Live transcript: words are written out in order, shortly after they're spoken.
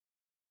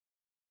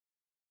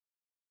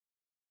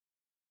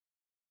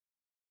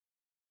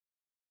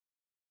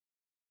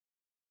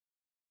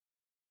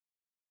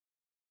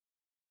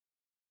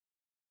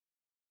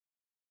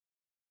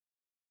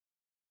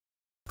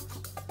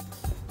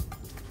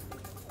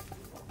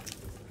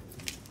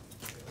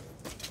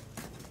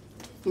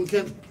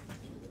Okay.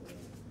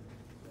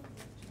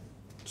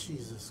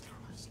 Jesus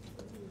Christ.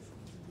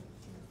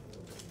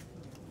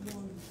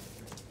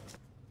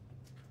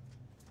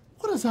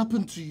 What has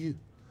happened to you?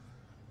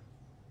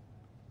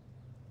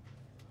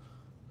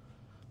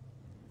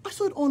 I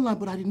saw it online,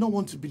 but I did not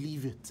want to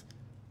believe it.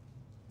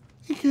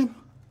 Nkem,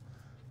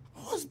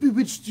 what's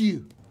bewitched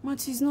you?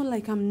 Marty, it's not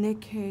like I'm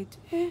naked.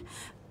 Eh?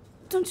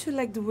 Don't you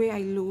like the way I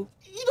look?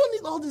 You don't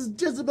need all this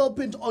Jezebel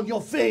paint on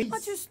your face.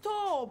 Marty,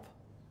 stop.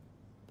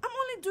 I'm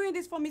only doing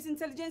this for Miss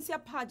Intelligentsia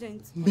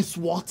pageant. Miss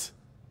what?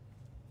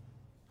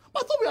 I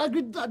thought we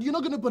agreed that you're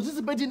not going to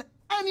participate in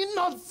any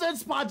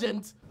nonsense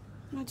pageant.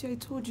 Marty, I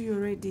told you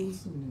already.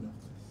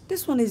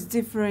 This one is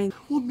different.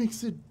 What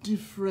makes it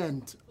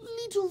different?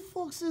 Little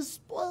foxes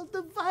spoiled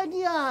the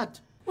vineyard.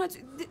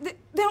 Marty,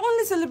 they're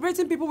only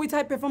celebrating people with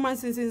high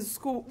performances in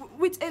school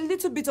with a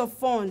little bit of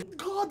fun.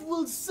 God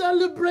will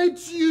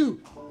celebrate you.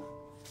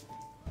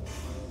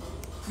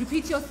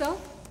 Repeat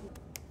yourself.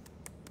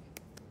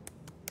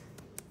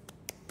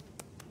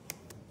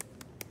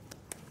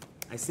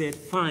 I said,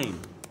 fine.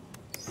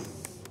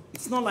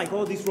 It's not like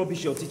all this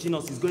rubbish you're teaching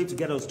us is going to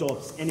get us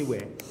jobs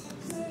anywhere.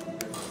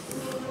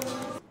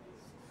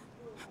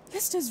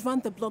 Let's just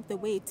run the blog the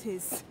way it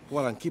is.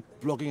 Well, and keep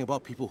blogging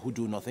about people who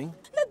do nothing?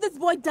 Let this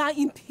boy die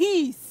in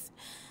peace.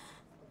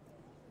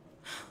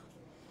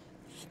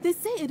 They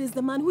say it is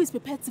the man who is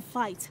prepared to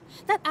fight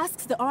that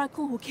asks the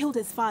oracle who killed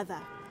his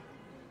father.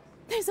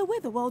 There's a way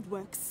the world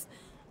works.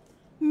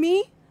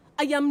 Me,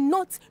 I am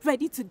not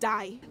ready to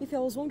die. If I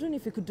was wondering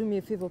if you could do me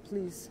a favor,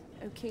 please.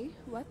 Okay,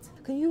 what?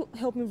 Can you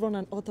help me run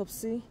an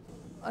autopsy?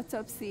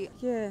 Autopsy?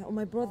 Yeah, on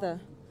my brother.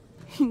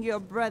 Your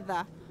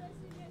brother?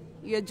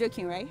 You're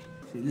joking, right?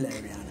 Please,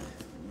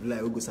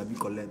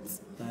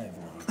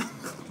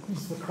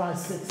 for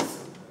Christ's sake.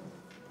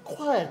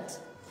 Quiet.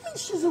 I mean,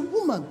 she's a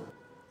woman.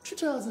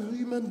 Treat her as a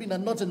human being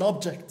and not an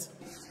object.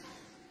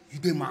 You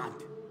dey mad?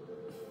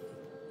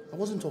 I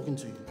wasn't talking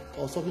to you.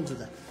 I was talking to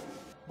them.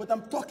 But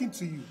I'm talking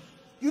to you.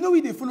 You know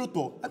we dey follow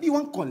talk. I be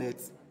one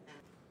Colette.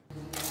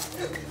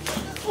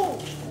 Oh!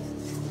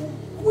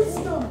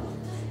 Wisdom!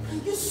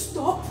 Can you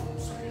stop?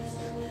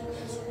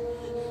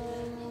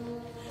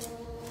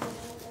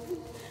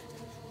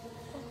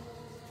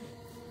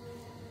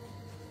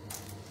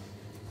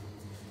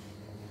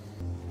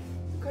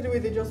 Look at the way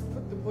they just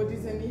put the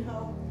bodies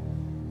anyhow.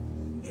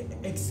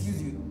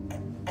 Excuse you.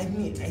 I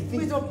mean it. I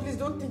think... Please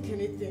don't think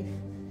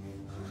anything.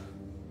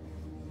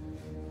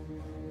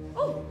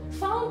 Oh,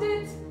 found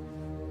it!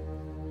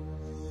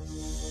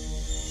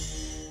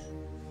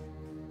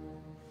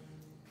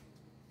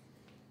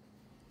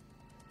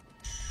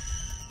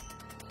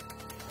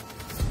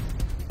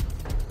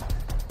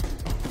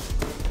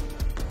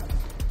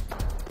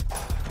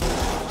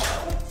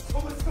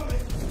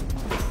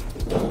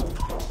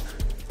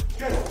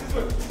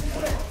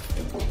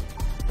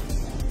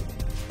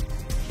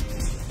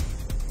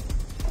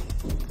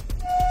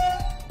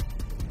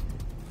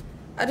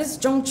 At this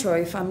juncture,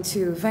 if I'm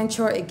to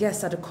venture a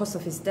guess at the cause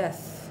of his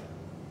death,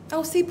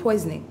 I'll say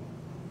poisoning.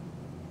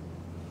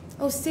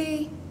 I'll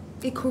say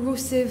a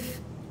corrosive,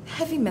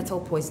 heavy metal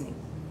poisoning.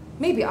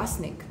 Maybe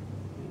arsenic.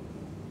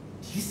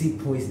 Did you say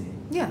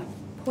poisoning? Yeah,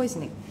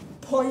 poisoning.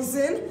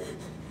 Poison?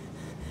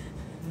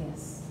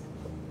 Yes.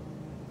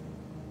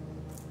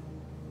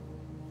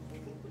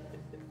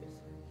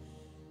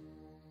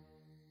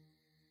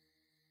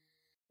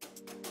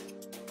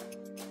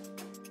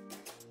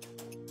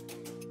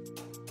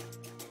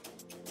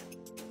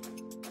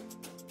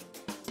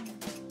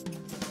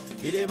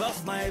 It dey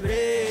bust my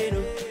brain,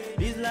 oh.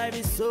 This life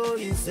is so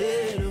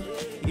insane, oh.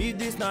 If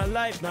this not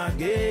life, not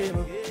game,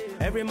 oh.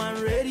 Every man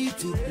ready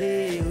to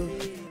play, oh.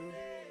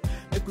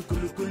 Make we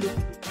kulu kulu.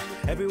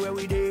 Everywhere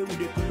we dey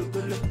kulu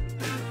kulu.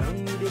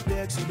 When we dey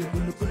flex, we dey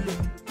kulu kulu.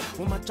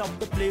 When match up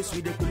the place,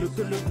 we dey kulu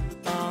kulu.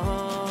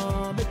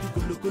 Make we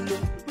kulu kulu.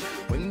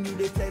 When you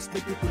dey flex,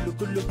 make we kulu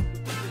kulu.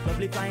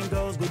 Lovely fine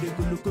girls go dey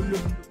kulu kulu.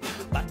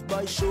 Bad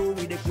boy show,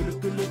 we dey kulu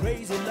kulu.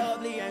 Crazy,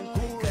 lovely and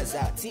cool. Cause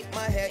I tip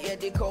my head, yeah,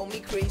 they call me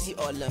crazy.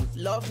 All them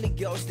lovely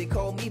girls, they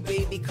call me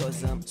baby.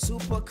 Cause I'm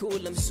super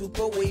cool, I'm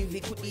super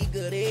wavy. Could be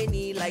good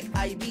any like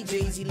I be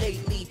Jay-Z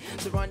lately.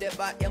 Surrounded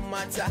by your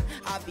matter,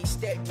 I be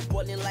steady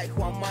balling like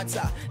Juan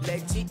Mata.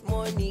 Legit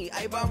money,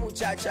 I buy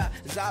muchacha.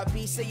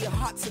 Zabi say you're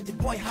hot, so the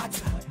boy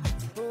hotter.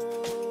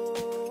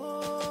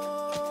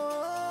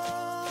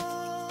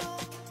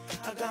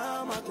 I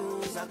got my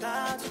goals, I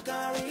got to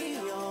carry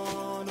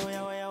on.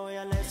 Oh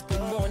yeah, let's go.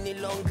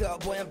 Morning longer,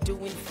 boy, I'm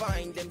doing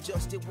fine. Them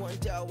just a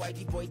wonder why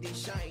the boy they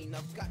shine.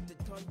 I've got the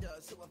thunder,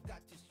 so I've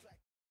got to strike.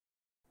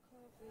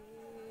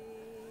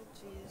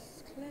 Courage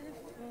is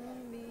cleft for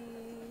me.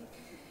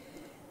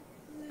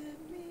 Let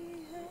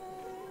me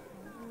have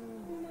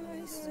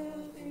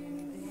myself in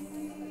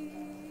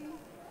thee.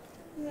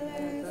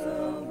 Let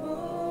the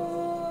water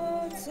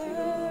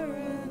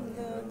and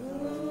the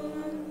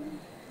blood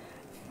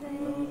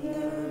from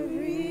the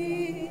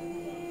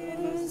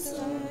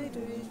riverside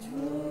which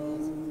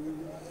flows.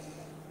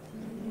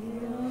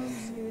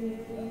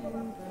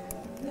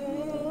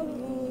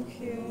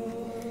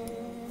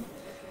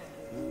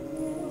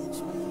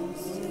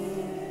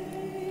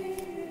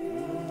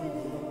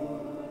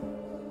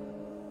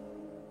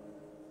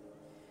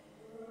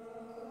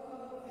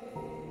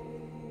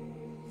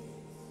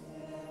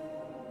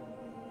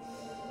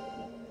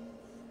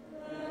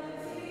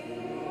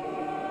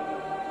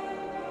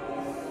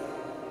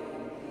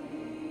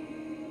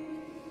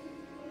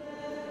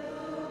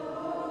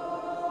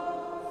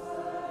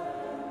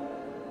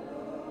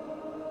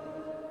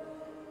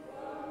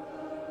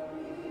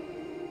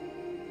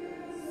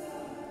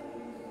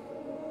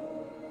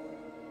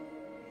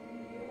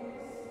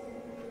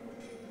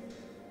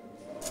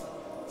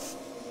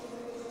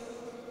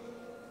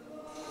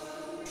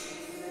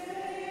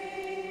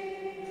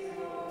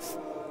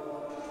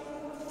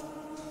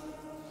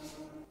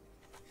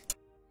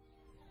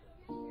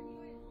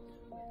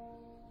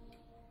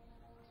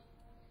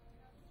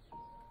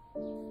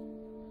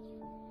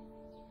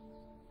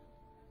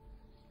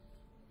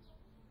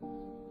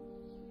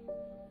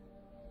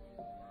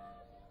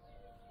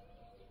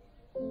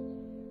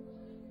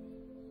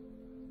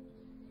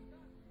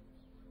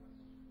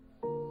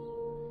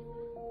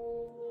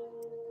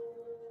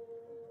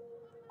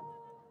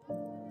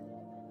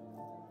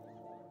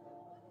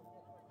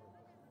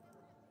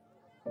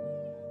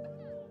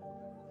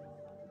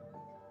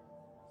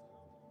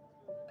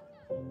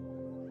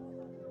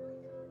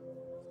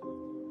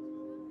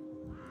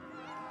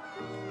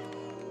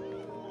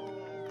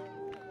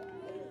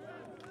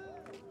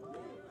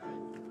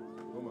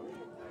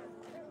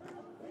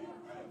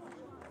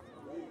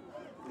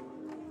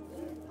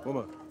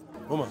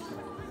 Mama.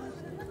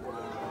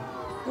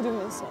 Good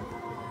evening, sir.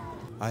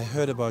 I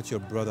heard about your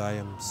brother. I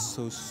am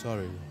so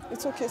sorry.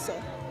 It's okay,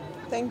 sir.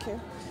 Thank you.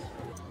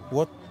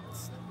 What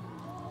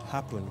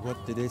happened?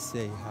 What did they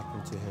say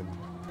happened to him?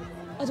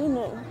 I don't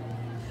know.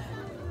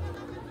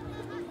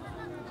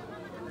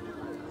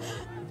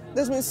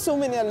 There's been so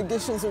many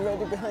allegations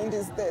already behind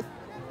his death.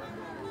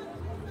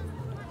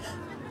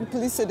 The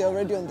police said they're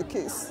already on the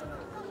case.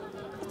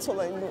 That's all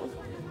I know.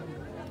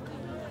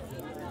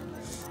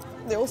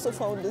 They also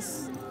found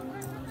this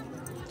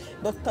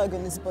dog tag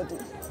on his body.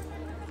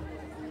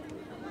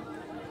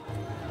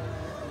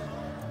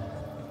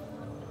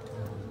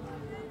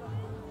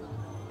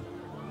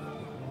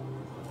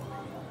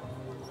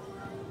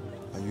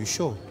 Are you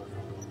sure?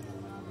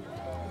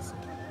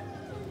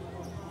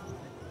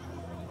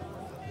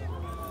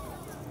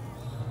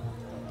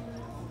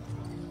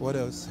 What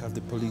else have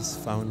the police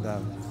found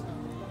out?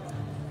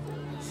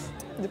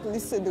 The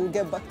police said they will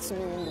get back to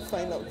me when they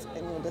find out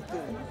any other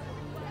thing.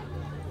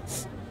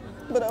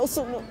 But I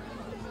also know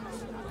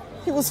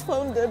he was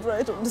found dead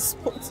right on the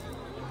spot.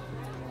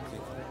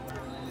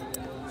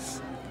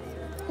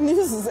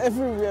 News is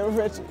everywhere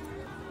already.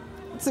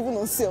 It's even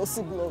on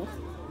CLC blog.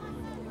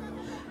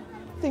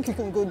 I think you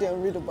can go there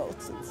and read about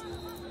it.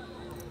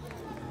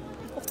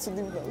 I have to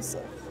leave now,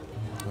 sir.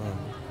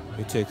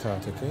 You take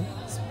heart, okay?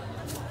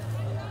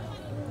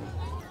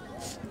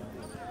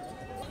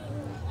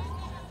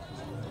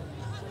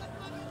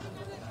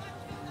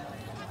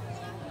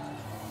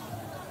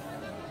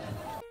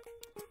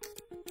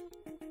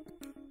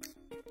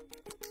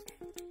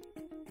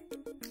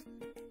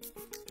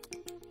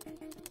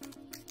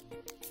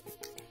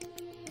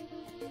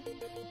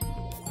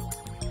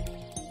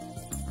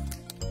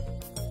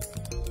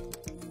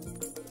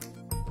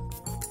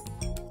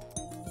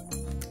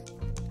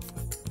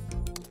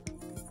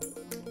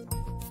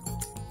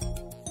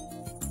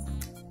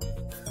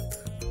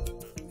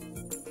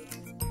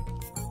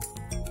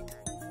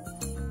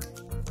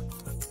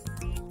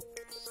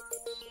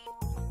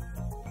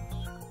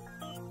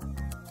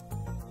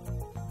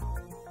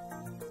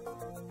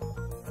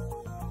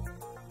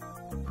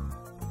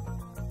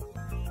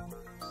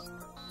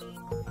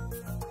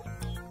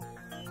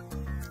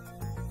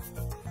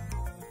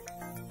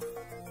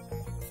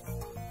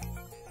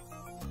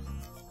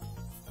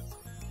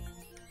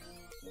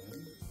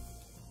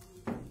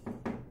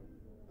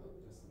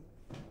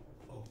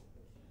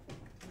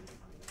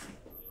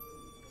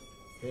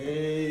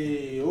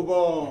 Hey,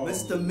 Ubo.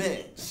 Mr.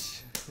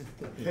 Mitch.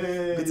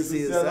 Hey, good to see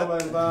you, sir.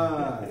 My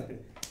man.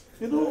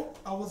 You know,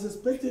 I was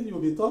expecting you to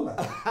be taller.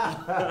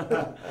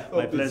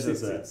 My pleasure,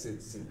 sir.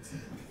 Sit.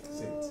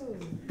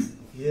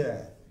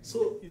 Yeah.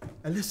 So,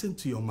 I listened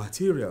to your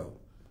material.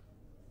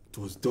 It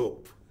was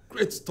dope.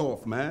 Great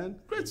stuff, man.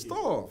 Great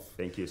stuff.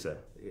 Thank you, sir.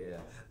 Yeah.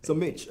 So,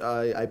 Mitch,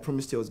 I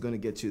promised you I was going to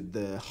get you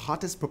the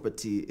hottest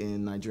property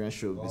in Nigerian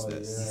show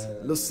business. Yeah.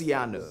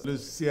 Luciano.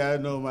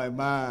 Luciano, my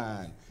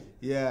man.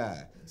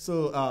 Yeah.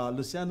 So,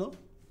 Luciano,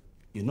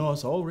 you know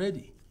us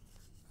already.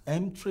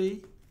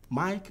 M3,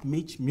 Mike,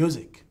 Mitch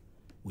Music.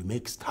 We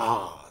make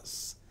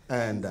stars.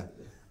 And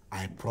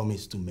I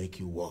promise to make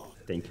you one.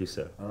 Thank you,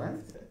 sir. All right?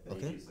 Thank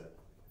Okay. you,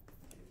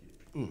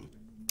 sir.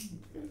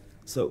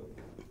 So,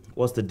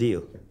 what's the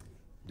deal?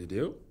 The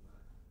deal?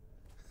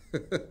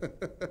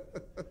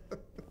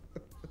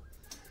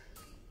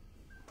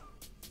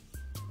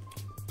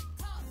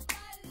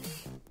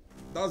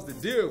 That's the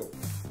deal.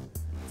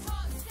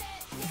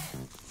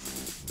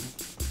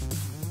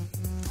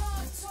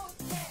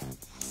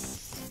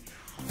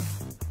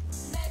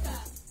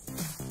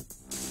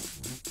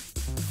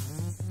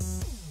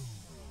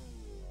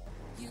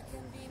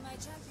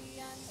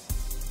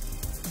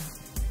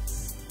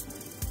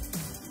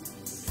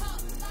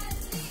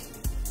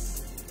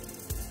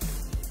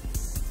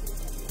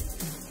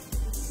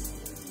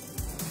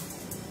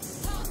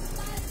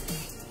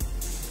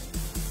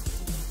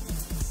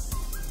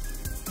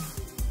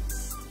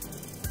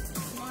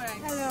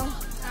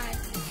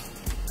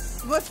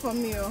 Vote for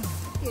me, oh.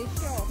 Okay,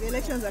 sure. The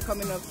elections are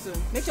coming up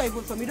soon. Make sure you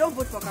vote for me. Don't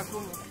vote for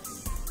Kakumu.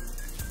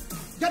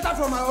 Get out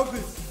from my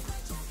office.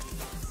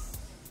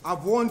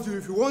 I've warned you,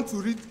 if you want to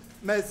read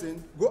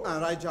medicine, go and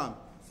write jam.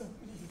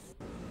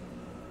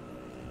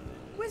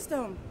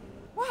 Wisdom,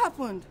 what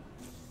happened?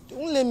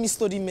 Don't let me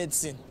study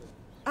medicine.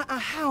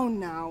 How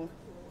now?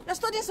 You're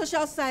studying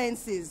social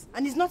sciences,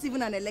 and it's not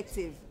even an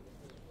elective.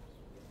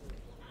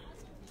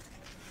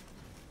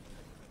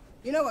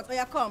 You know what?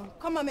 Oya, come.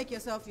 Come and make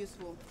yourself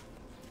useful.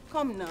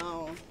 Come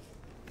now.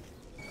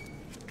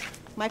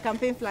 My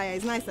campaign flyer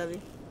is nice,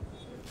 Abby.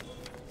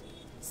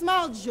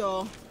 Smile,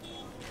 Joe.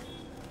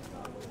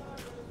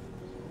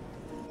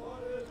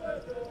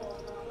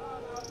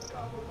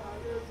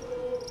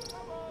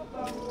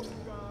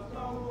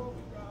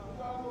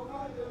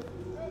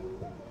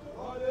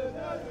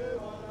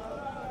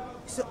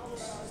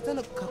 Stand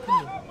up,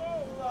 Kakumi.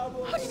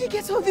 How did you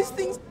get all these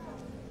things?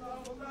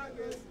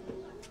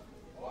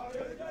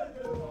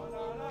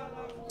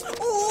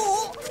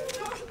 Oh!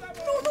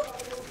 No, no!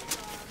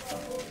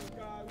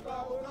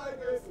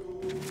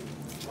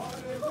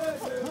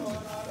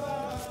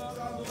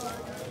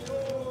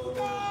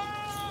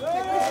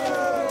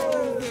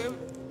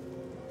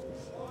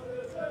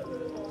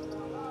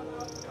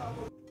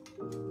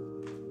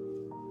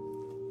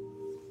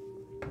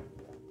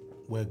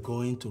 We're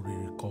going to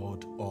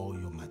re-record all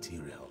your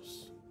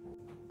materials.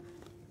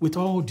 With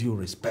all due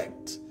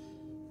respect,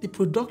 the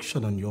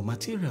production on your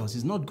materials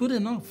is not good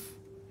enough.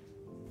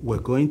 We're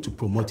going to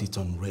promote it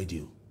on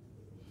radio,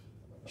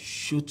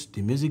 shoot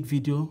the music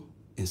video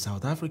in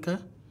South Africa,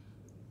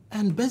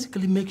 and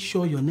basically make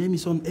sure your name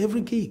is on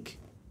every gig.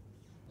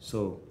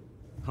 So,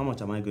 how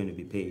much am I going to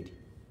be paid?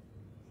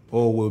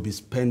 Oh, we'll be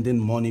spending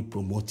money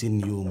promoting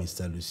you,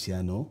 Mr.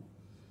 Luciano.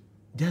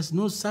 There's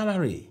no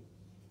salary.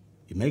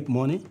 You make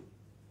money,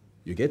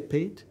 you get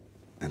paid,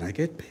 and I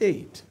get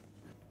paid.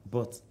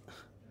 But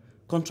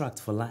contract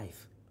for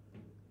life.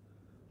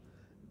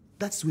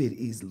 That's the way it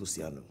is,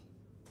 Luciano.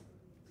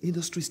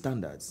 Industry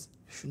standards.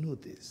 You should know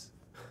this.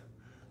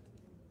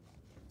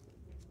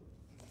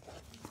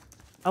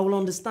 I will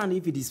understand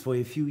if it is for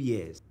a few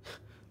years.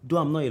 Though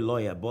I'm not a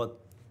lawyer, but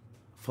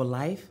for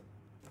life?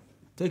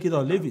 Take it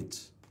or leave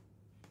it.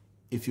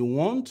 If you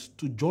want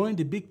to join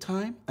the big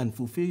time and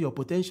fulfill your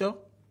potential,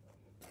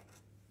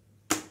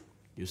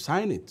 you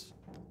sign it.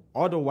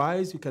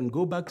 Otherwise, you can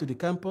go back to the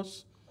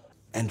campus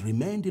and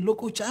remain the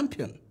local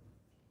champion.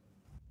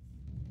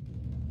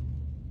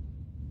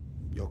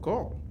 Your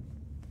call.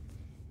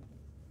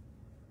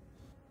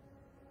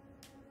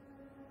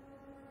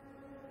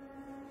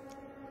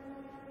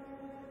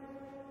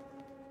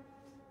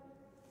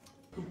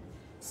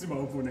 See my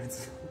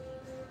opponent.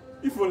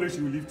 If only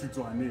she will live true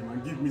to her name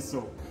and give me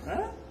some.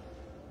 Huh?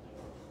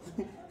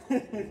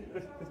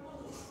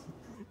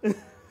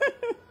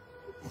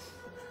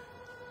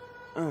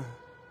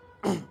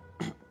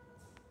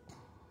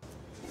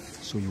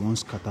 So you want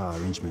scatter our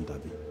arrangement,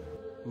 Abi?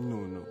 No,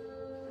 no.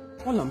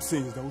 All I'm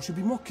saying is that we should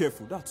be more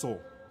careful, that's all.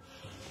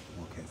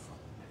 More careful.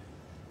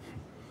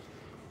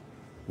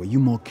 Were you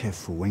more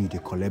careful when you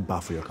did collect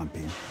bar for your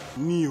campaign?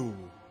 Neo,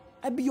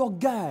 I be your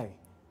guy.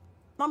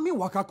 Now me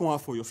waka come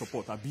out for your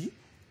support, Abi.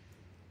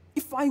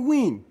 If I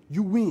win,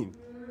 you win.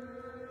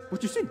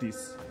 But you see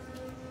this?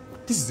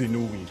 This is a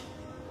no-win.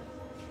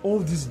 All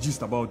this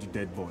gist about the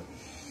dead boy.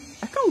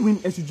 I can't win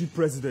SUG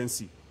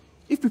presidency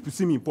if people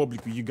see me in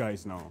public with you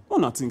guys now. Or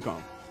not think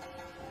I'm.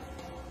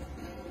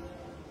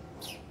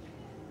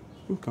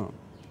 Think I'm.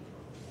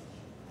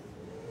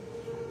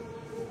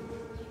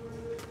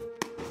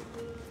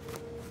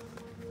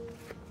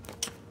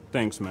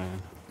 Thanks,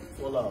 man.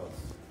 Full house.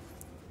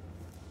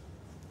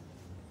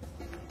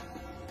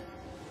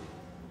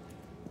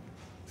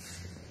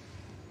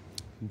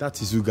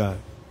 That is you guy.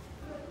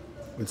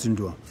 What's in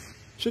door?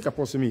 Shake a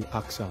pulse me,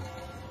 ask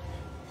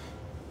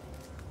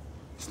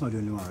It's not the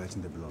only one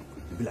writing the blog.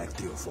 It'll be like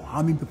 3 or 4.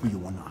 How many people you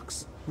want to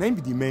ask? Name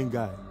be the main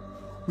guy.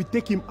 We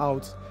take him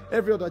out,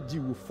 every other G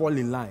will fall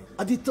in line.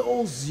 And it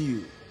tells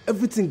you,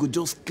 everything will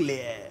just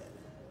clear.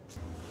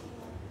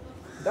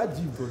 That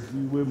G will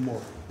do way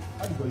more.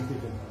 How do you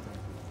take them?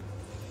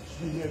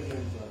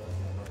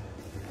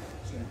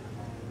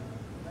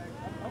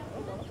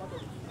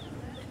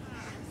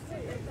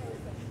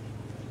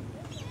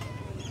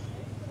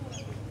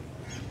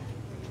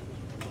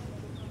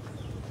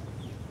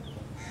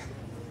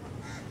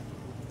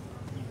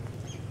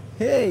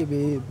 Hey,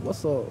 babe,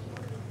 what's up?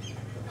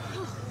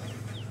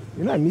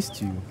 You know I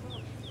missed you.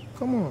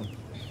 Come on.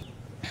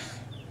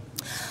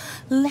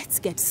 Let's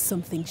get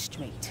something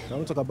straight. Can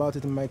we talk about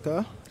it in my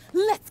car?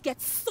 Let's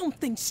get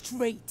something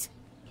straight.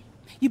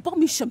 You bought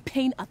me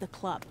champagne at the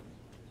club.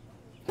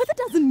 But that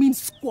doesn't mean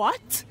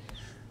squat.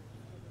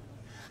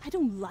 I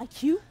don't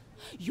like you.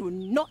 You're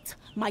not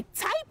my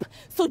type,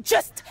 so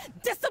just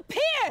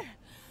disappear!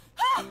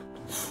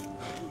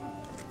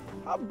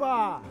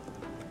 Abba!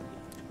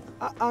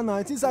 Anna,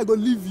 it seems I go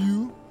leave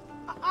you.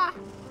 I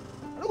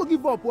don't go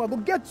give up, I go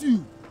get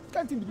you.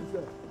 Can't even be this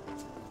way.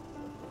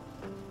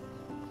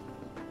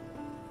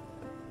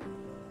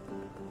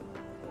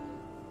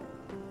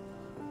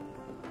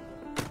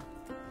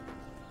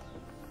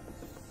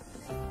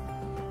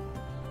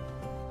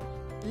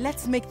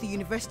 Let's make the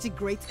university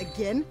great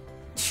again.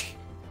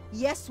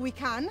 Yes, we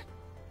can.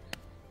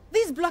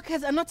 These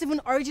blockheads are not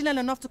even original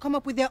enough to come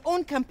up with their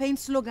own campaign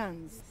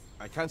slogans.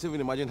 I can't even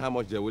imagine how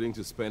much they're willing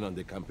to spend on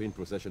the campaign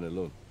procession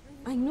alone.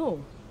 I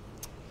know.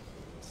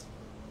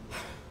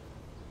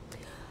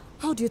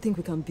 How do you think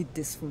we can beat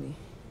this for me?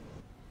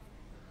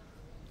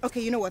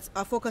 Okay, you know what?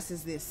 Our focus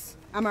is this.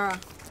 Amara,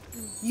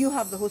 you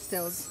have the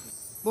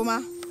hostels.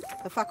 Boma,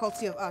 the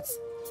Faculty of Arts.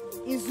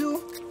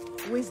 Izu,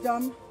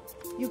 Wisdom.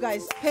 You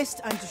guys paste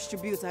and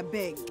distribute, I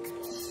beg.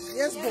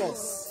 Yes,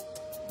 boss.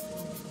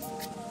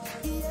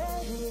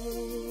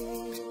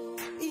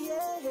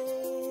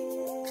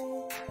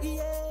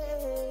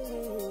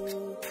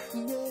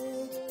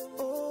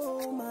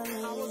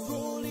 I was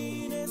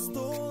rolling a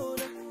stone.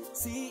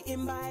 See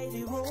sitting by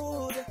the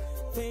road,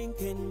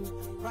 thinking,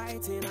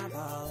 writing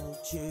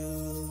about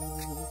you.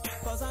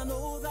 Cause I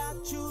know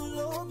that you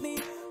love me,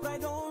 but I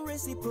don't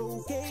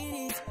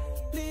reciprocate it.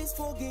 Please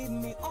forgive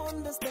me,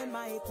 understand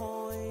my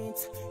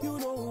point. You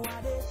know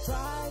I did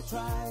try,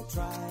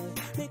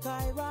 make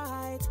I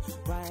right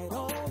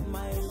all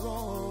my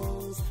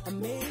wrongs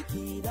and make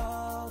it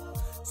up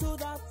so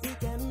that we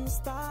can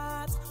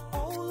start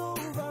all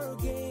over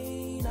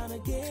again and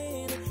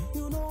again.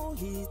 You know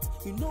it,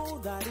 you know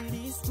that it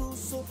is true,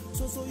 so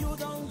you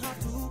don't have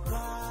to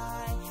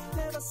cry.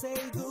 Never say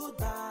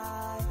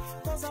goodbye,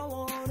 cause I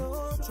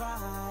wanna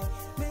try,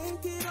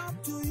 make it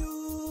up to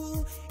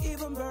you.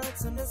 Even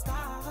birds in the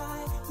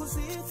sky could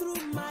see through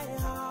my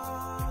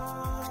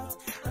heart,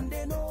 and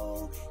they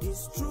know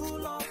it's true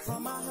love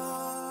from my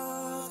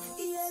heart.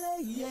 Yeah,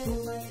 yeah,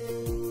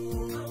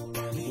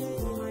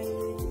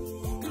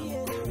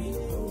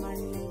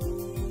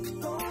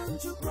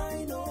 don't you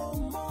cry no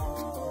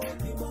more,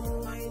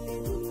 people, my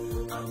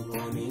lady. I'm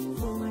coming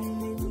home, my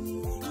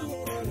lady.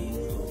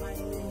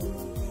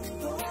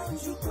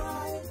 Don't you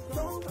cry,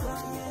 don't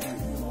cry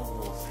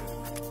anymore.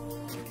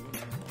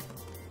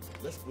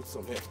 Let's put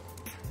some here.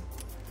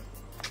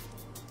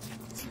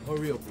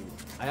 Hurry up,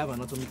 I have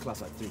anatomy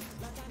class at 3.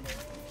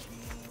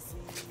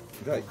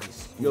 Guy,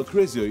 you're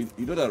crazy,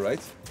 you know that,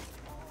 right?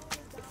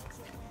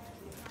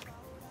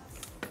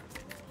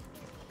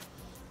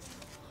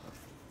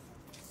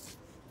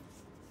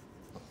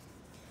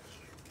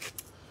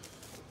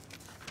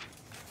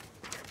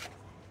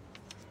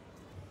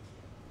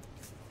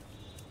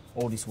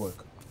 All this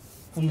work.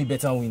 Put me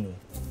better win.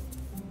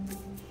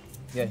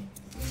 Yeah.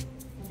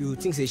 You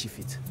think say she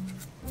fit?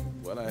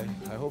 Well,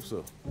 I hope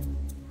so.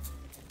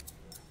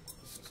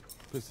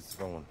 Please, it's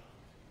fun one.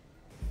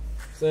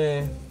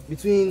 So,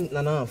 between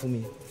Nana and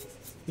Fumi,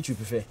 which you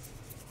prefer?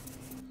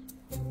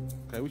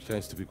 Okay, which kind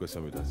of stupid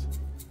question with that?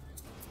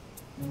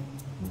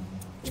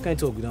 Which kind of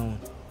talk with that one?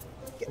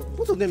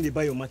 Both of them, they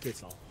buy your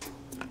market now.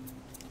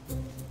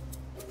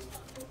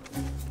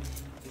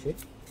 Okay.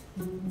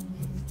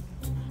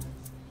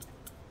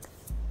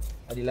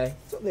 I dey lie.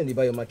 Some of them, they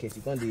buy your market.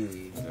 You can't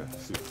dey... Yeah,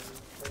 see.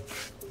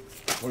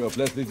 Hurry up,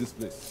 let's leave this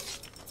place.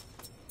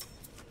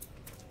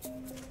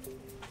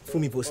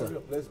 Fumi Posa. Hurry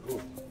up, let's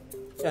go.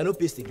 Yeah, no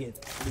paste again.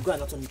 You go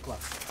anatomy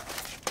class.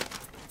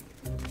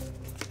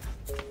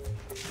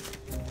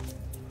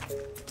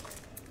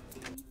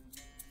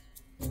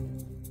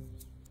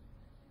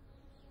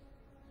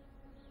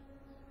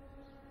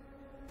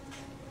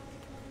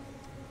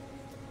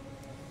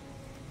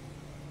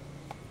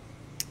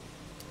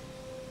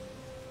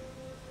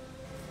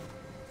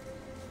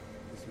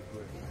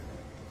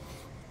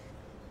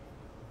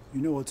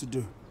 You know what to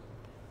do.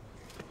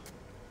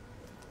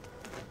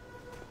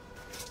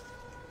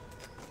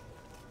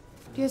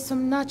 There's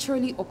some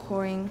naturally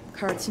occurring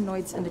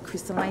carotenoids in the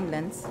crystalline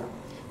lens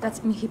that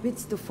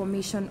inhibits the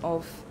formation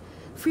of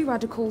free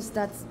radicals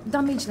that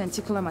damage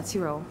lenticular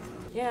material.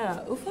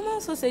 Yeah, Ufuma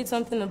also said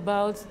something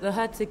about the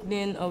hard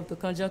thickening of the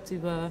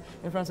conjunctiva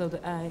in front of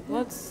the eye.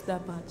 What's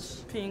that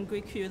patch?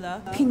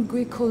 Pinguicula.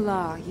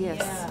 Pinguicula, yes.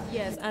 Yeah.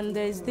 Yes, and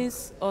there's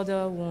this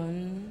other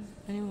one.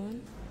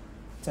 Anyone?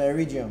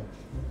 Pterygium.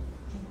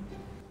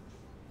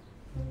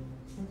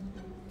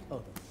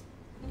 Oh.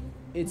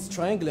 It's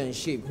triangular in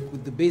shape,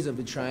 with the base of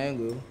the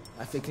triangle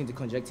affecting the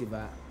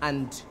conjunctiva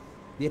and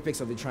the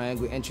apex of the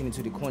triangle entering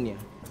into the cornea.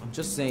 I'm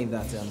just saying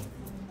that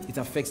it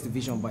affects the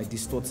vision by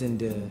distorting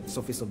the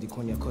surface of the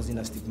cornea, causing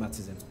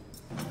astigmatism.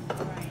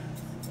 Right.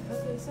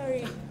 Okay,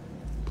 sorry.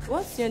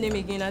 What's your name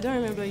again? I don't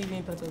remember you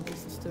being part of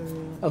this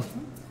story. Oh,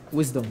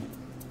 Wisdom.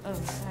 Oh,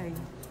 sorry.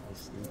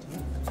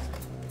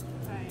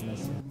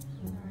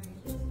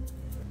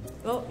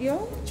 Well,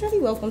 you're actually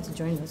welcome to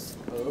join us.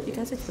 Oh, okay. You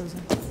can sit closer.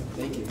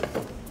 Thank you.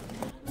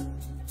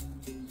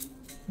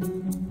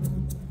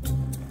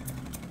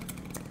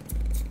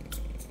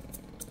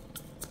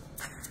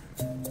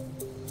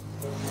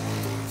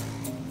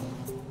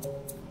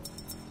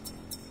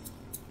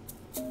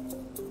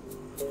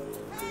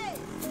 Hey!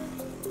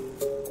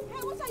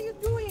 Hey, what are you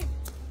doing?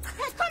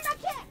 Hey, come back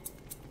here!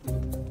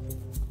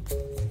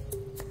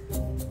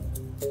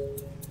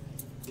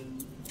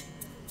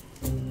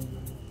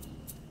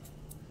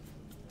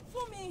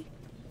 Fumi!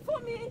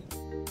 Fumi!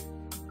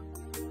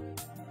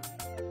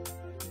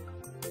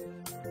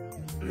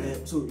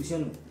 So,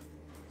 Luciano,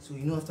 so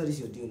you know after this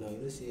your deal now, you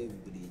don't say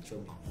everybody in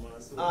trouble.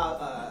 No.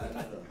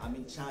 I'm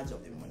in charge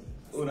of the money.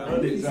 Oh, no,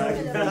 they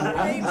drag.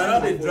 I know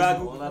they drag.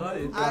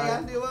 I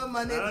am the one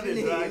managing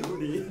it.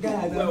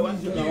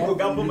 You go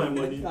gamble my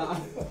money.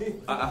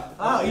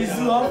 It's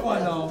not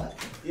fun now.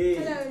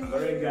 Yeah,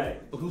 correct guy.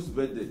 Whose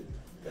birthday?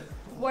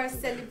 We're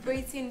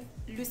celebrating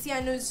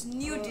Luciano's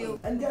new deal.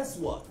 And guess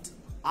what?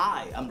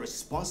 I am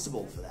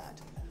responsible for that.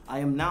 I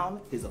am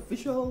now his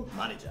official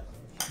manager.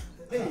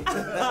 I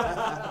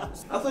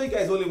thought you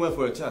guys only went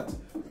for a chat.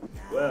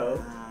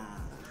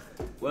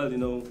 Well, you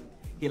know,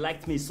 he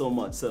liked me so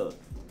much, so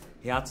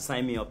he had to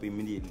sign me up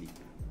immediately.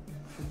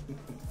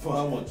 For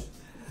how much?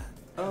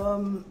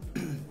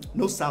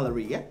 No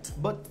salary yet,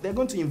 but they're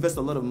going to invest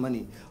a lot of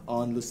money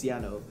on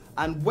Luciano.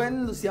 And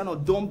when Luciano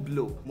don't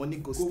blow, money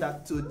go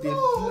start to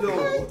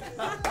flow.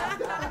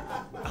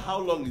 How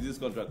long is this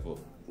contract for?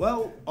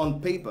 Well,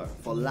 on paper,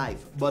 for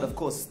life. But of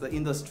course, the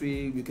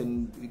industry, we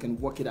can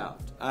work it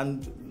out.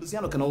 And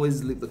Luciano can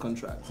always leave the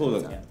contract.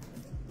 Hold on. Yeah.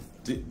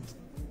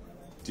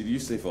 Did you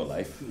say for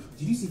life?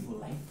 Did you say for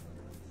life?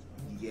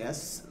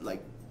 Yes,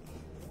 like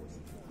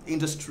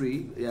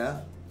industry,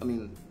 yeah. I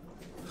mean,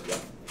 yeah.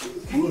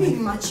 Can you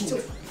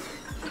imagine?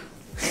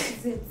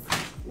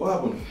 What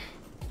happened?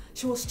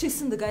 She was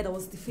chasing the guy that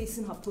was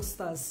defacing her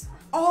posters.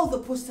 All the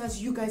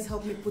posters you guys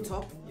helped me put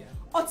up,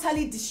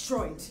 utterly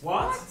destroyed.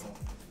 What?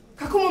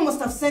 Kakuma must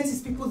have sent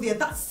his people there.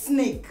 That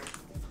snake.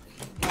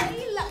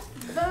 Hey,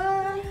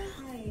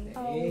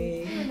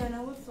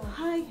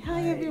 hi.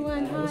 Hi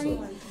everyone, hi.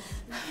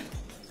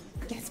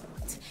 Guess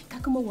what?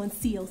 Kakuma wants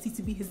CLC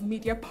to be his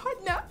media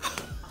partner.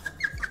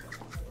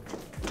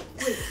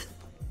 Wait,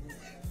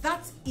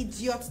 that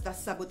idiot that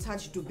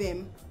sabotaged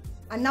Dubem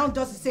and now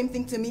does the same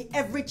thing to me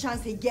every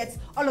chance he gets,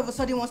 all of a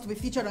sudden wants to be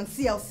featured on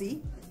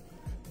CLC?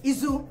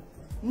 Izu,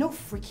 no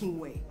freaking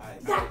way.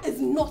 That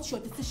is not your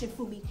decision,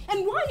 Fumi.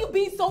 And why are you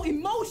being so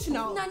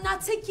emotional? Nah,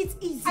 take it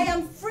easy. I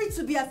am free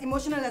to be as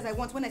emotional as I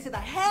want when I say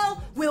that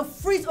hell will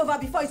freeze over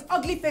before his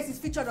ugly face is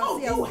featured on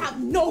CLC. You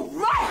have no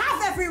right! I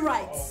have every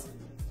right!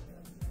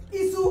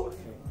 Izu?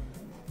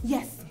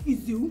 Yes,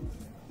 Izu.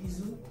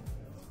 Izu?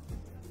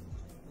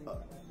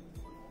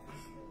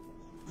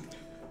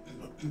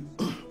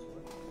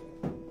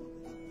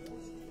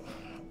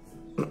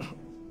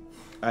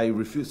 I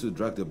refuse to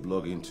drag the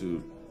blog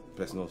into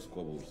personal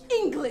squabbles.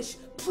 English,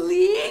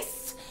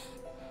 please!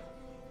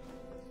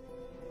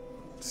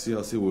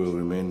 CLC will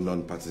remain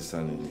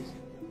non-partisan in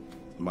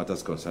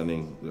matters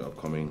concerning the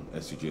upcoming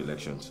SUG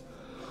elections.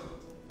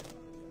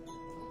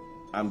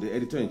 I'm the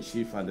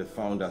editor-in-chief and the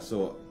founder,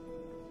 so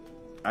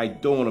I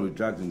don't want to be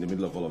dragged in the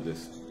middle of all of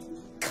this.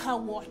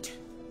 Coward.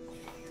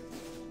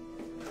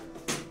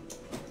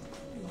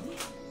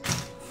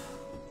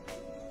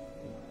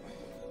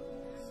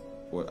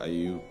 What, are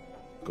you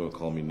gonna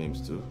call me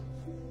names too?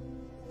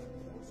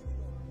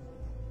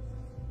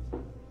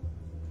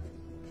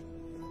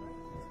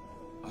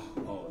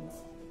 Oh,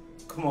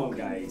 come on,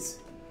 guys.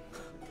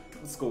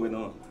 What's going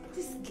on?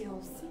 These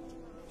girls.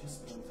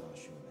 Just don't our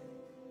show,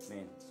 man.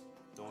 Man,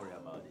 don't worry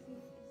about it.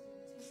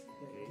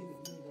 Okay?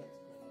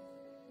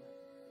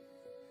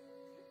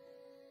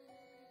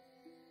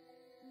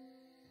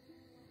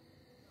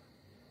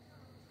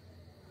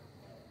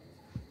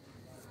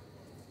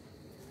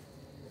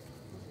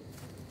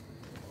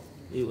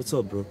 Hey, what's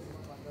up, bro?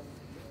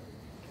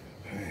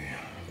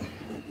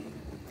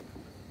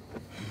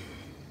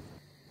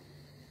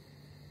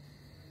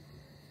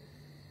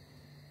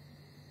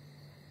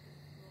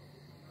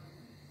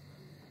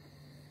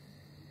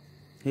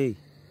 Hey,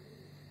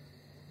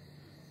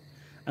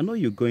 I know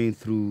you're going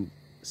through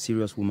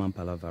serious woman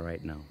palaver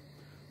right now,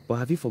 but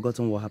have you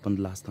forgotten what happened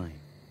last time?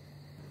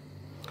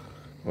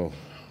 Oh,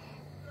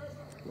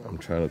 I'm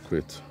trying to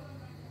quit.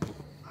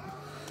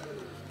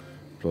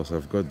 Plus,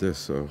 I've got this,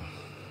 so...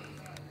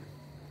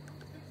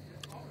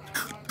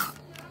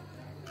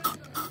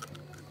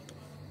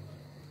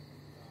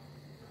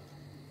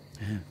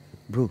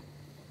 Bro,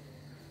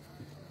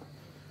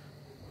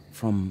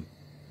 from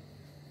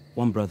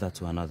one brother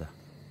to another,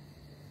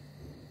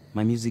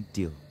 my music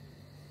deal,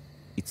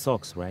 it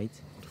sucks, right?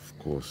 Of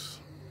course,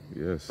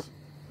 yes.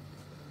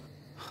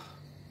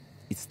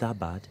 It's that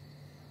bad?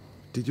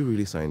 Did you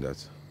really sign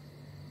that?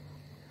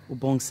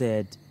 Ubong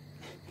said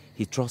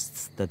he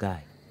trusts the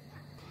guy.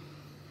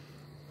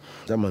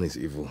 That man is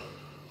evil.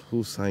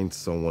 Who signed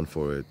someone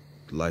for a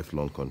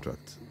lifelong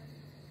contract?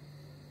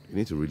 You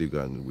need to really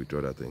go and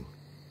withdraw that thing.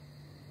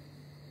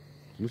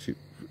 Lucy,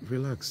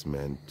 relax,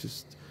 man.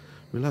 Just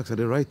relax. At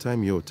the right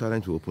time, your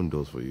talent will open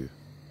doors for you.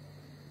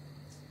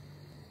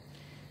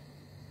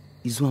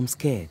 Izu, I'm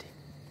scared.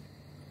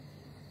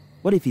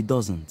 What if he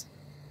doesn't?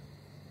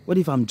 What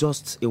if I'm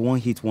just a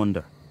one-hit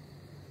wonder?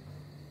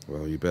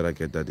 Well, you better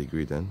get that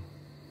degree then.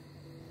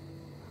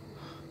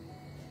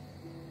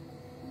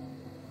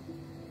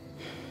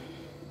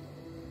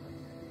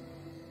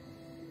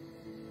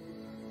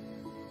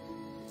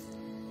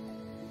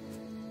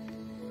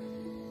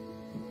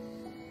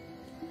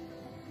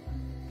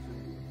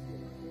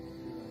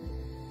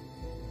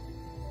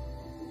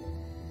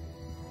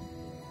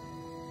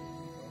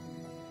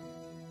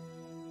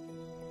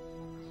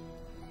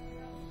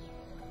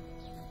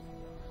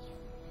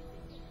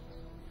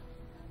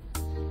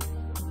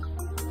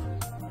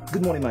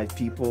 Good morning, my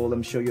people.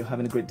 I'm sure you're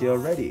having a great day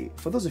already.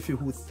 For those of you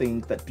who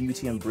think that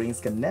beauty and brains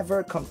can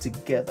never come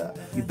together,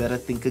 you better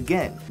think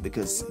again,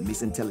 because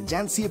Miss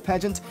Intelligentsia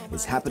pageant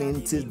is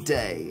happening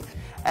today.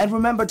 And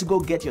remember to go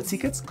get your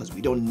tickets, because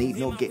we don't need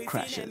no gate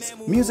crashes.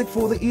 Music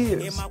for the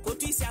ears.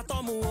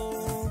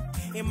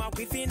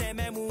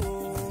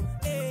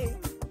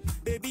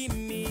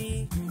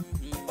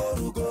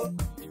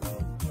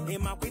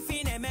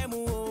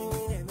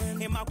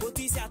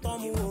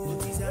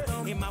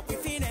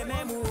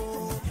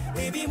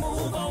 Baby,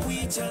 move on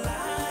with your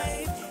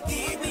life.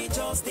 Give me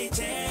just a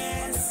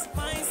chance.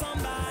 Find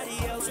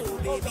somebody else, oh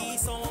baby,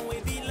 someone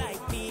will be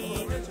like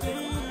me.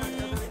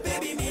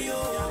 Baby, me,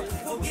 oh,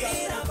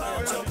 forget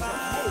about your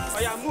past. Oh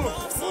yeah,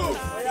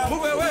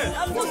 move away.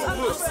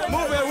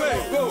 Move away.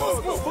 Go.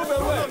 Move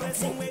away.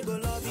 Person we go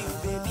love you,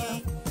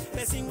 baby.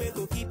 Person we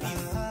go keep you.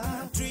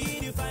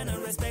 Treat you fine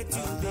and respect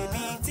you,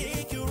 baby.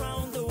 Take you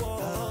round the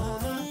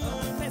world.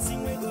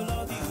 Person we go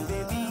love you,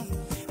 baby.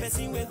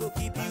 Person we go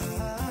keep you.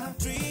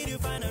 Treat you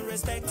fine and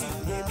respect you,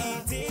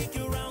 baby. Take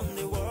you round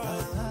the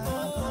world.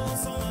 Oh,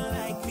 someone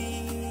like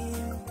me.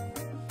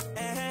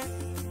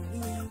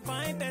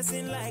 Fine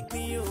person like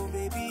me, oh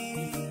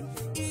baby.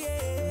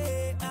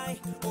 Yeah,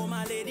 oh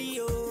my lady,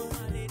 oh.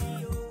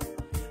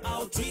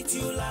 I'll treat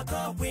you like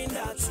a queen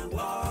that you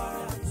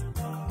are.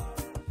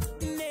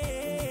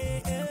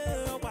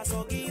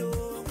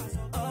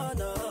 Oh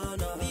no,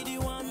 no, be the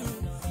one.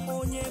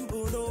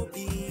 Onyembu no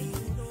be.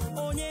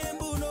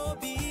 Onyembu no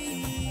be.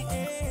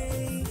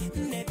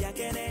 Nebia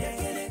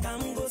kene.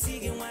 Come go see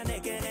him one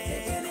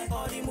kene.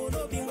 Odimu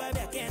no be wa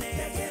bia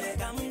kene.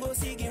 Come go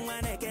see him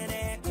one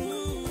kene.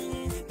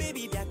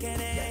 Baby bia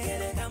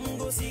kene. Come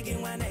go see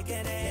him one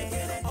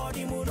kene.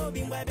 Odimu no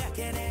be wa bia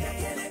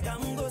kene.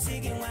 Come go see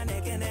him one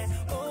kene.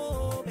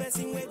 Oh,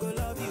 person we go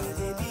love you,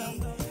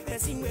 baby.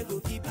 Person we go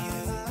keep you.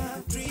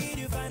 Treat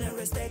you fine and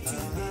respect you,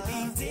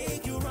 baby.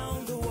 Take you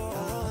round the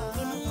world.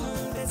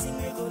 Person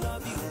we go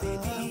love you,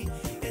 baby.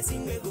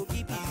 Person we go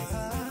keep you.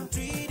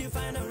 Treat you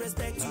fine and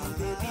respect you,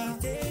 baby.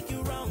 Take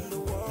you round the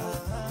world.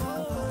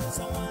 Oh,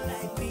 someone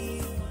like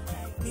me,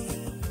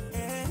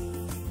 eh.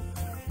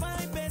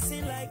 My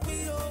person like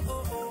me, oh,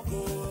 oh, oh,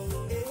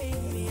 oh, eh,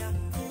 yeah.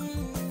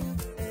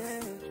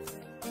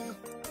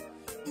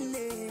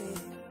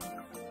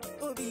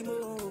 Oh, be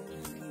more.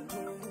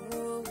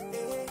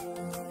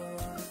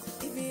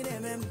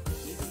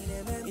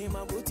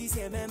 My booty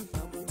say mem, my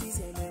booty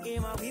say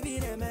mem. My baby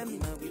say mem,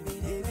 my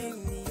baby say mem.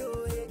 Yo,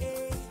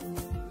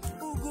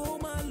 ugo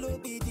ma lo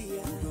bi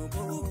dia,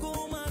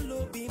 ugo ma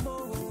lo bi mo.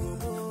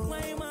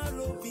 Why ma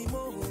lo bi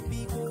mo?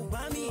 Because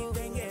ba mi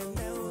benge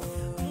me.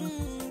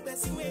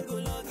 Person we go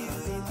love you,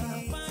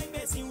 baby. My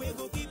person we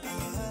go keep you.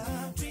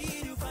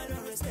 Treat you fine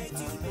and respect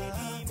you,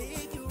 baby.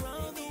 Take you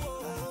round the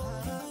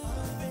world.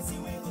 Person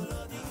we go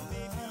love you,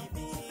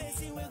 baby.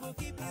 Person we go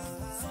keep you.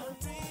 So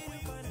treat you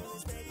fine and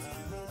respect you,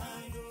 baby.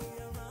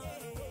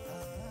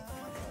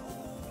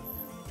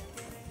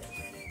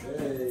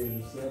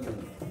 Hey, Seven.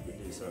 Good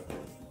day, sir.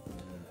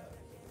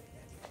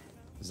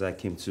 As I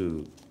came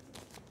to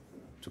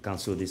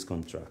cancel this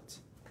contract.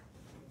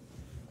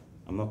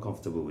 I'm not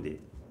comfortable with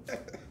it.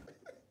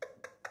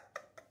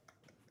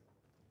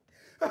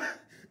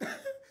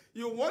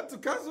 You want to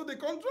cancel the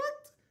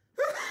contract?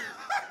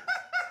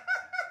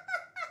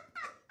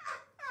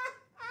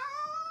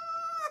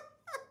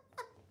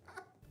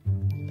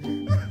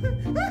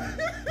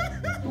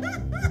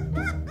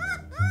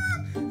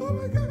 Oh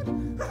my God.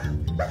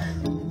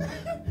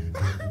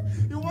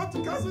 You want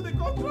to cancel the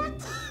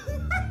contract?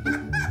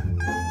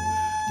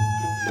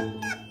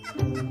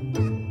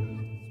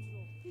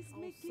 He's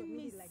making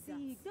me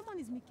sick. That man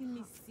is making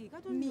me sick. I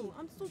don't know.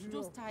 I'm so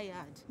just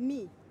tired.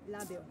 Me,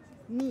 label.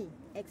 Me,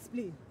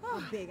 explain.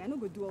 I beg. I no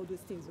go do all those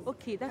things.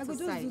 Okay, that's I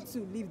go aside. just do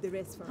to leave the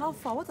rest for How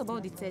far? What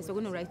about the test we're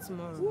going to write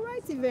tomorrow? We'll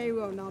write it very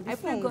well now. I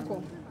Before pray we God.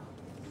 come.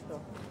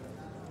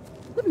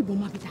 What be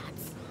Boma be that?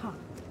 Ha.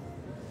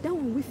 That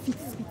one we fit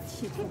spit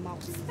shit from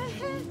out.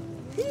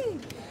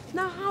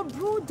 Now her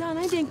brother and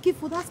I didn't keep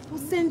for that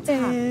placenta.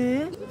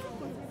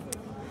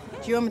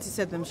 Do you want me to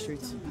set them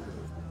straight?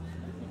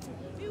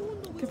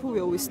 People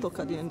will always talk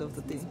at the end of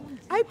the day.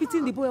 I pity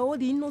the boy, all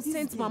the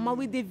innocent mama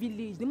with the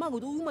village. The man go,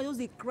 the woman just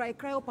they cry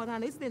up and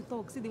down. They still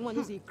talk. See the one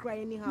just they cry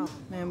anyhow.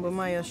 Man,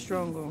 Boma, you're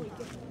strong. Oh.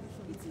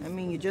 I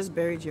mean, you just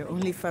buried your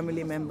only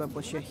family member,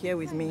 but you're here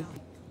with me,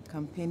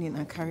 campaigning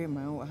and carrying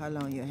my own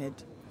wahala on your head.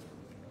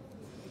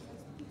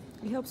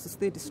 It helps to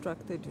stay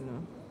distracted, you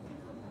know.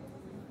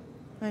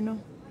 I know.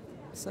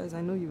 Besides,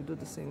 I know you'll do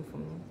the same for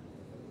me.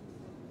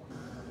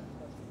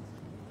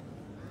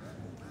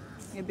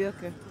 You'll be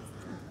okay.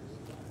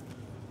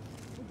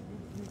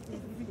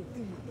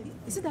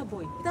 You see that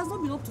boy? It has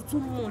not been up to 2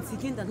 months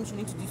again that admission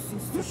into this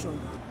institution.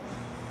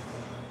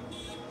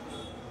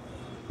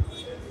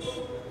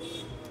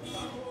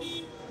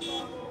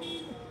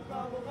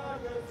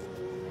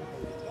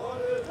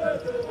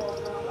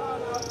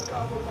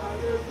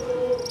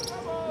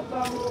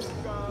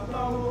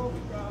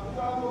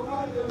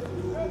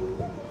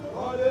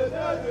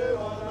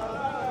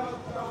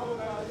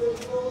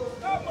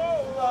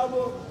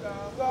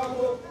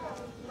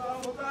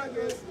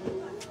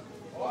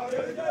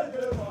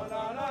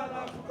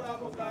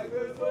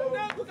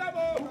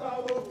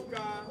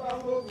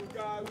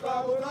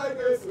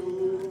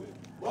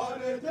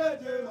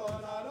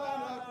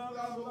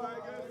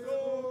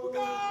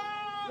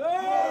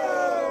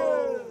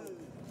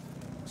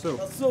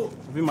 So,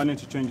 have you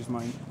managed to change his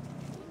mind?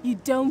 You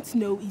don't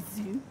know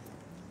Izu.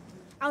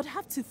 I would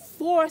have to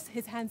force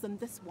his hands on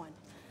this one.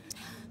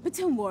 But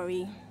don't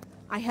worry,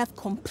 I have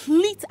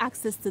complete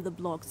access to the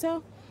blog,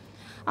 so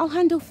I'll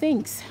handle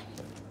things.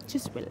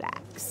 Just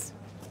relax.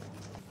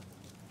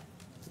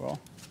 Well,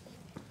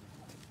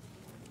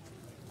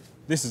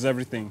 this is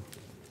everything.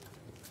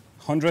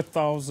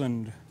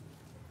 100,000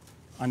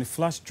 and a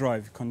flash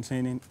drive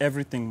containing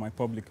everything my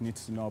public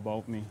needs to know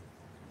about me.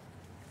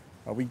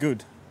 Are we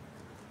good?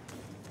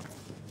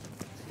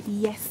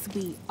 Yes,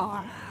 we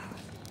are.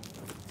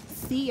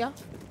 See ya.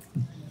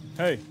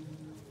 Hey,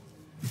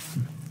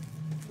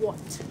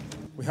 What?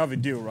 we have a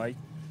deal, right?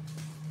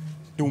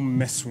 Don't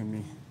mess with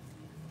me.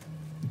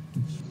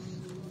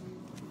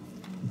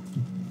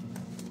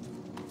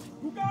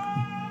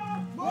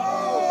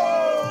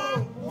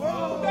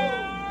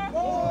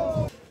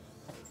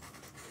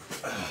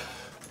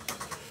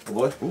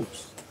 Boy,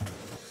 oops.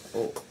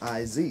 Oh,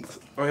 IZ.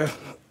 Oh yeah,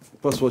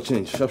 password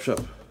change, sharp,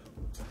 sharp.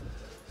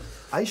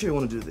 Are you sure you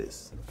want to do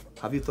this?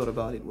 Have you thought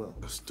about it well?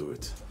 Let's do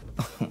it.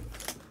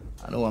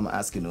 I know I'm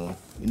asking you.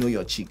 You know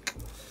your cheek.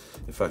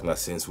 In fact, now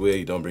since where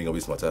you don't bring up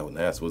this matter,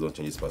 now I suppose don't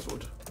change his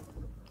password.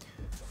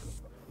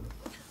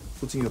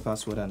 Put in your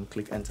password and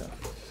click enter.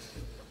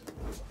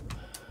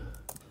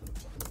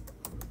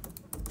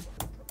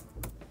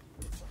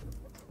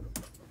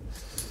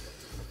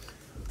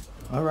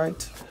 All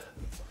right.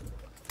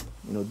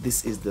 You know,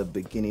 this is the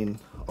beginning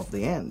of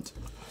the end.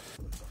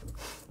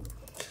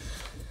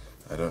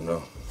 I don't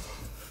know.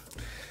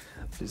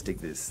 Please take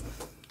this.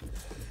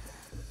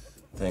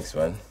 Thanks,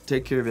 man.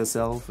 Take care of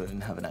yourself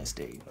and have a nice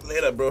day.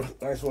 Later, bro.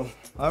 Nice one.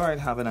 All right,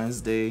 have a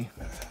nice day.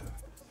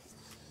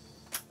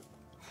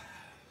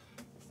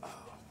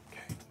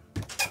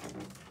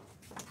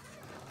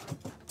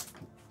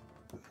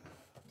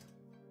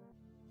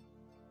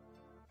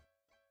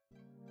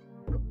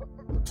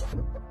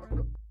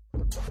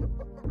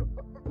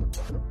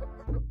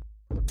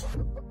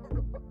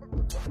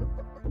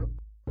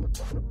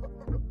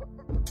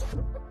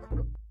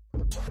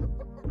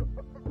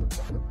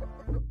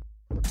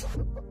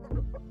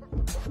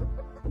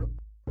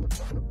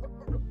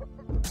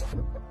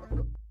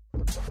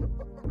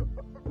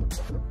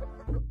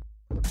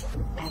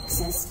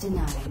 Access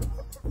denied.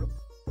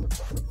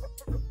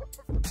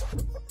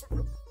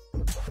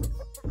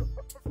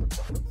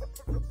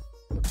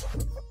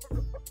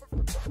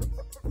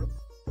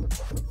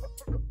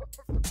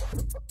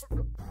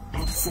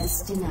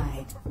 Access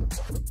denied.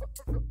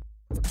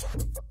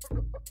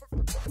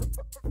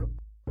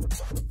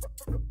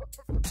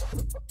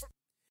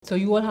 So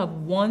you all have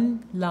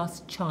one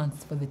last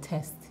chance for the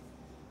test.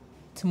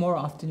 Tomorrow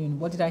afternoon.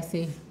 What did I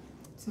say?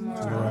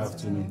 Tomorrow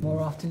afternoon.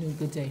 Tomorrow afternoon.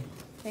 Good day.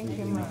 Thank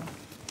you, ma'am.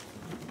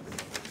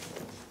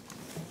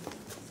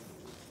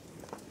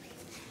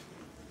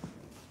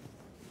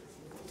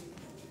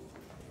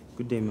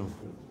 Good day, ma'am.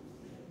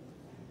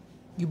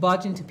 You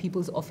barge into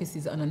people's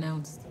offices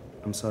unannounced.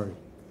 I'm sorry.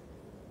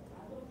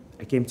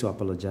 I came to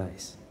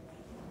apologize.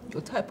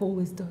 Your type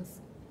always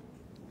does.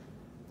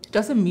 It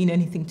doesn't mean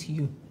anything to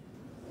you.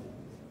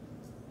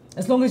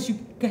 As long as you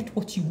get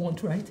what you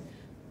want, right?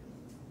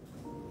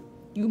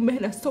 You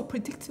men are so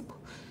predictable.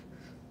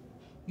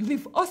 You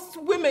leave us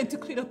women to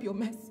clean up your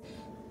mess.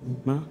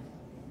 Ma?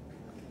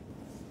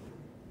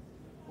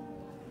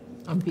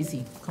 I'm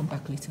busy. Come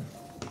back later.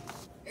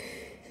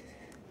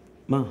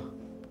 Ma?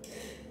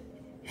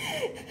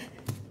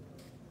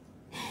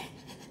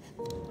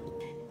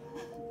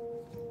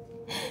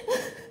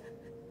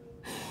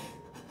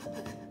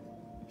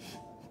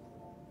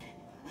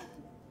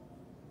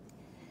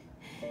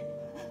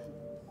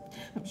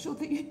 I'm sure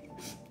that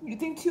you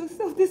think to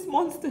yourself, this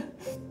monster.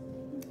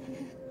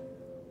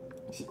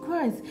 She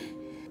cries.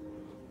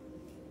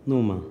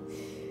 No, ma.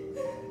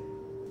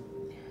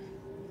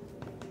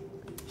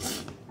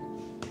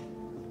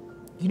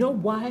 You know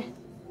why?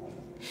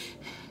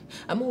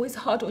 I'm always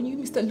hard on you,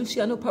 Mr.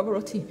 Luciano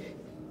Pavarotti.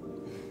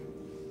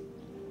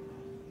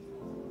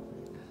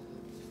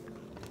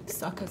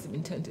 Sarcasm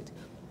intended.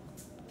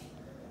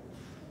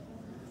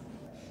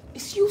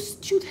 It's you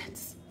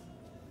students.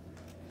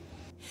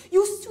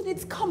 You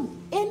students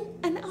come in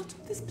and out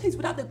of this place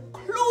without a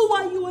clue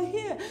why you are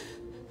here.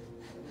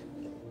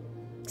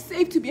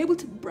 Save to be able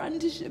to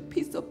brandish a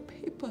piece of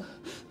paper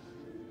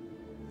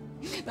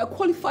that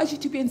qualifies you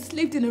to be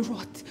enslaved in a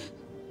rot.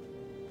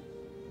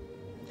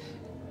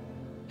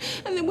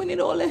 And then when it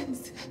all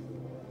ends,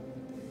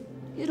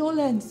 I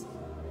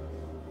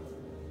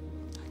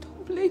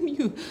don't blame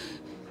you.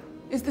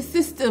 It's the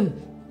system,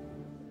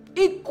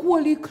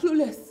 equally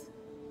clueless.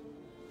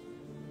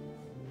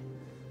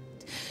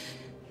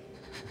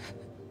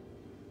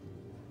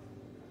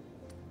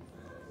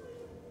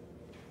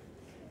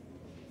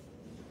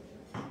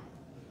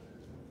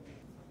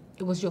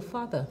 It was your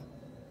father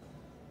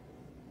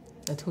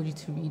that told you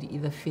to read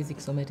either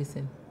physics or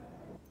medicine.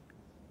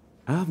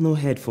 I have no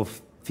head for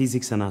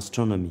physics and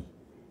astronomy.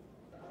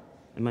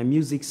 And my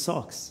music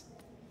sucks.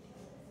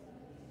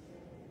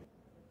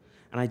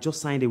 And I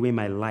just signed away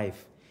my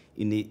life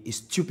in a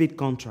stupid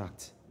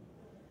contract.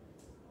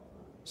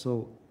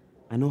 So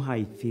I know how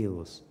it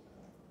feels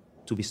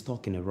to be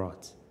stuck in a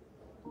rut.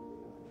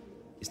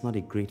 It's not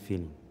a great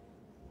feeling.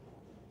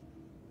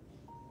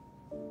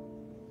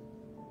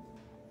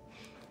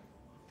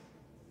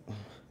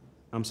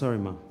 I'm sorry,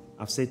 ma.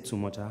 I've said too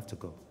much. I have to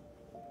go.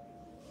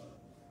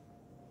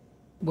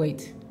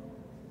 Wait.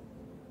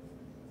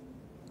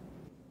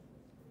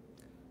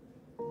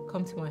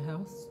 Come to my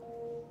house.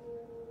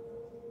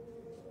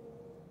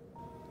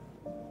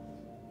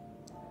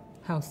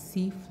 House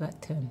C, flat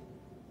 10.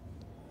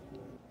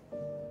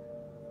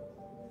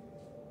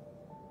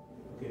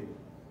 Okay.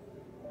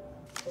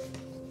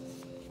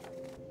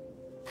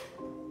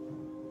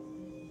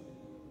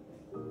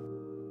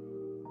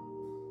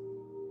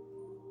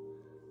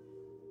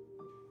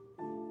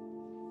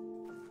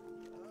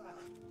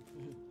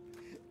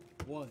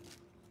 One,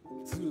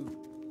 2,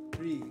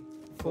 3,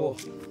 4.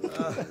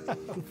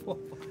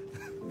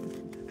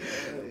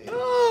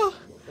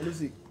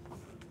 Lucy,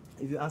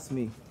 if you ask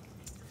me,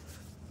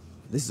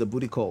 this is a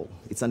booty call.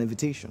 It's an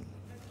invitation.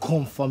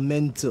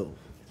 Confirmento.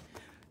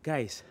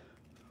 Guys,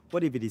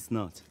 what if it is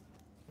not?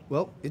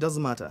 Well, it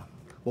doesn't matter.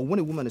 But when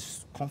a woman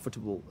is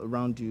comfortable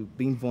around you,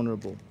 being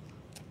vulnerable,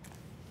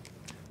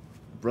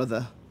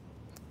 brother,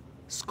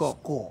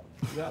 score.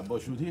 Yeah,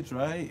 but should he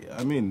try?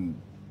 I mean,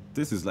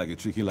 this is like a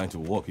tricky line to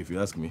walk, if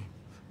you ask me.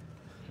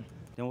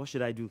 Then what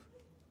should I do?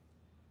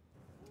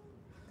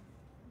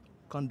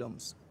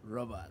 Condoms.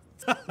 Robert.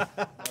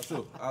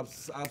 So,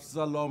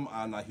 Absalom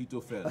and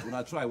Ahithophel. When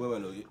I try,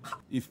 well,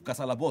 if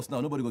Kasala boss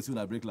now, nobody will see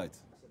when I break light.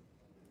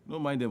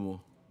 Don't mind them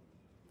all.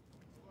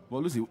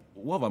 Well, Lucy,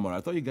 what of Amara?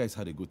 I thought you guys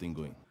had a good thing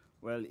going.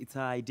 Well, it's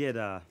an idea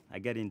that I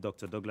get in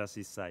Dr.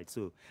 Douglas's side,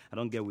 so I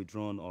don't get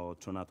withdrawn or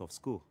thrown out of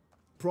school.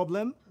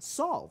 Problem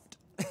solved.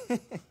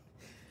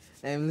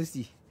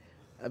 Lucy,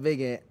 I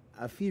beg,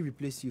 I feel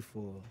replace you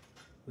for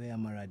where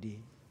Amara dey.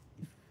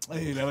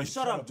 Hey, never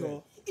shut up,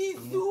 Joe.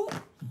 Izu!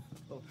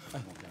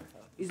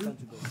 It's time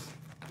to go.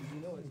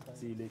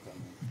 See you later.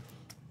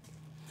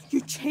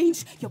 You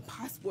changed your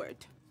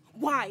password.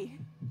 Why?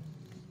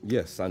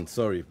 Yes, I'm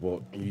sorry,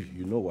 but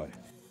you know why.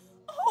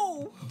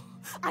 Oh,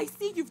 I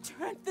see you've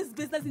turned this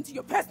business into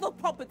your personal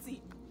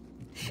property.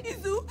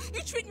 Izu,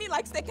 you treat me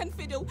like second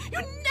fiddle. You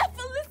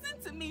never listen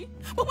to me.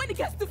 But when it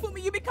gets to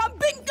Fumi, you become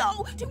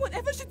bingo. Do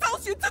whatever she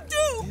tells you to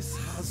do. This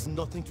has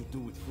nothing to do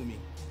with Fumi.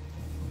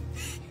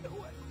 You know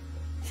what?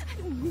 I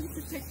don't need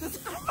to take this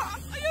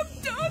crap. I am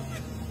done.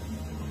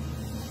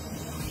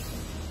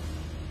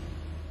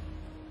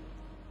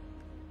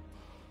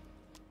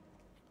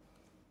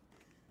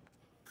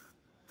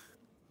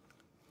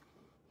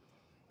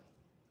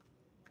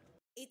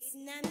 It's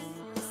Nani.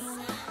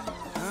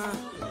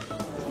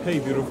 Hey,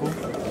 beautiful.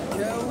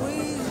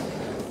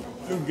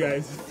 Look,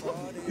 guys,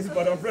 it's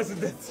Madam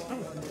President.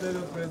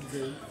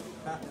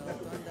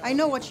 I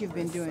know what you've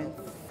been doing.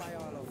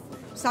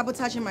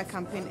 Sabotaging my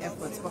campaign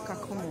efforts, but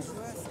Kakumo,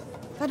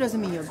 that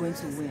doesn't mean you're going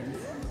to win.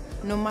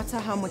 No matter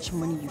how much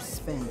money you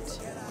spend.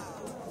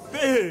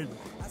 Babe,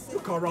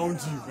 look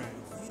around you, man.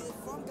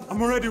 I'm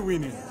already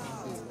winning.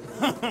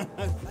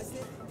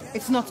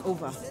 It's not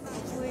over.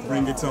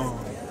 Bring it on.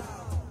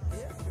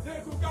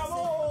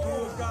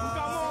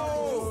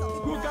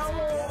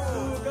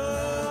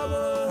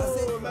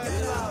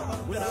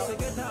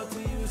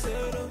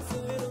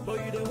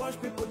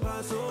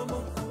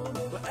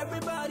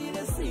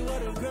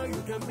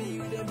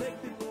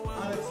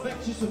 I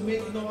expect you to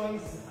make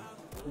noise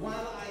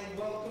while I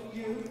welcome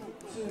you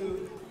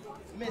to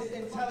Miss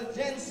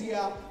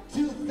Intelligentsia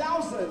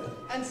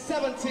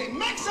 2017.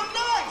 Make some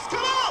noise!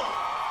 Come on!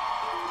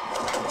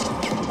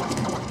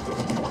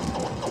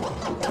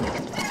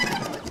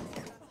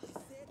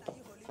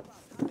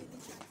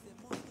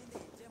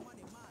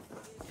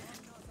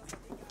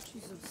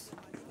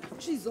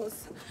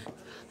 Jesus.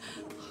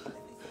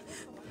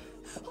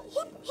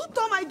 Who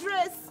tore my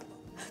dress?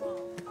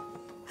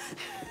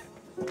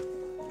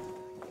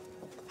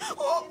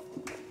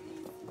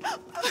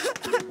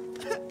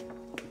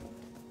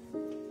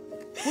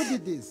 Who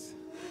did this?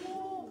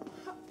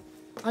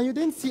 And you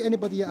didn't see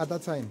anybody here at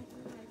that time.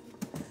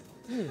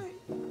 Hey,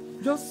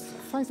 just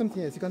find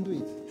something else. You can do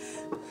it.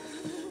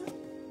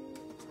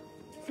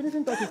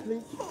 Finishing touches,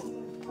 please.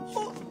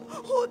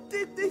 Who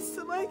did this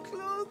to my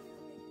clothes?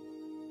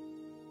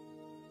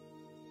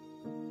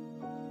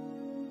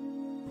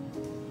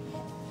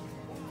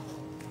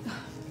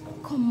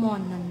 Come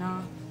on,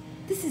 Nana.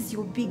 This is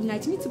your big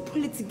night. You need to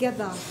pull it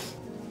together.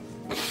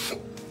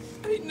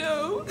 I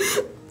know.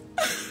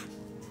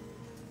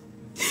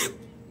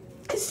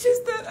 It's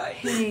just that I...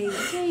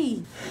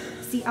 Hey.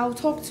 See, I'll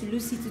talk to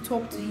Lucy to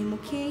talk to him,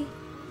 okay?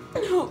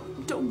 No,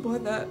 don't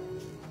bother.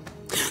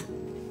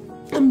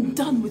 I'm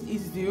done with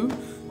Izu.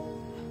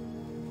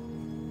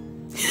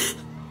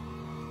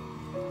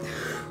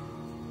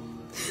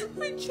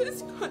 I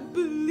just can't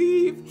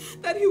believe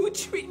that he would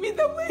treat me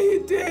the way he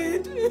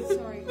did.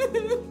 Sorry.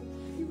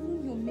 You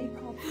ruined your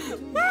makeup.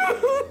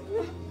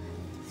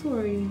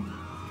 Sorry.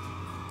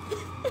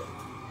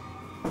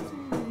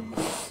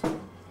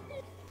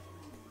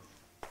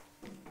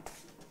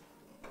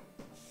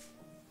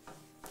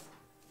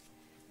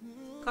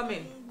 Come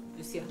in,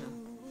 Luciana.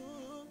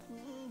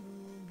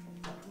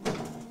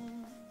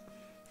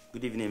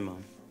 Good evening,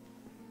 ma'am.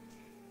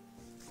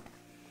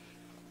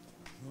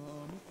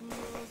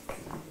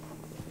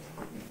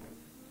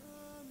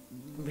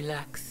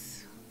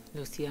 Relax,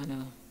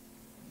 Luciano.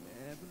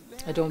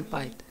 I don't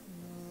bite.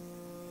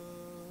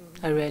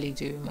 I rarely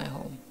do in my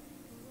home.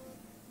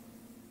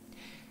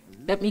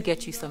 Let me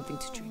get you something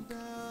to drink.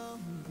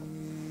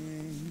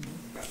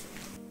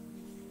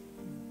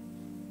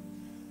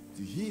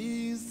 To hear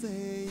you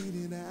say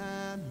that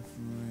I'm a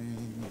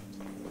friend.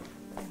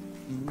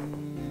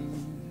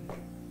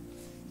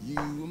 You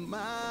were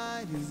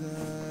my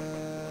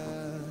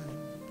desire.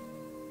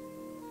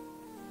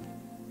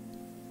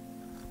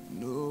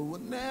 No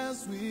one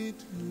else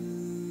with you.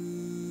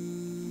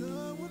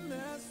 No one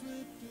else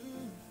with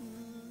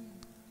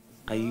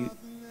you.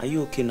 Are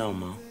you okay now,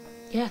 Ma?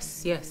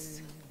 Yes,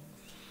 yes.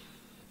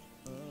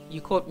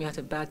 You caught me at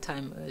a bad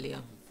time earlier.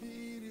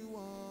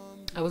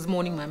 I was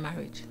mourning my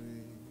marriage.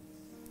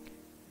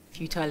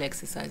 Futile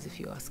exercise, if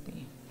you ask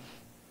me.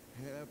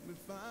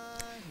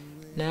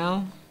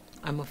 Now,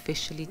 I'm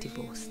officially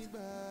divorced.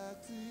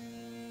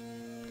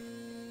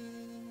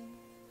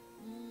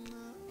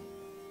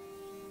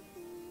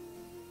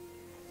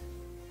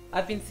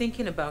 I've been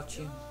thinking about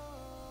you,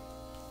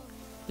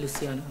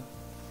 Luciano.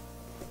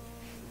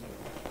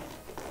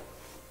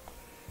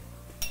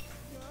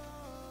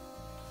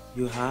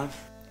 You have?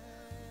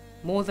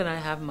 More than I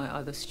have my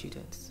other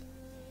students.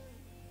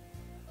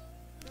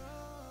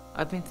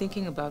 I've been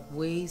thinking about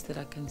ways that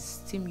I can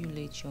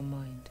stimulate your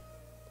mind.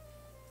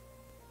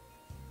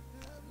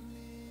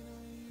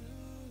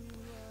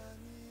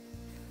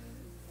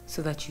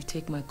 So that you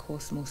take my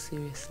course more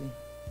seriously.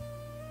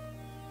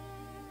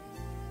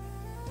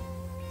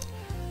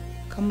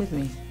 Come with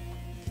me.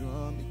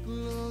 Draw me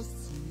close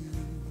to you.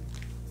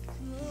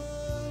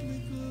 Draw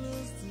me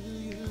close to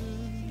you.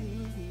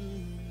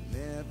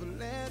 Never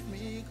let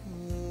me go.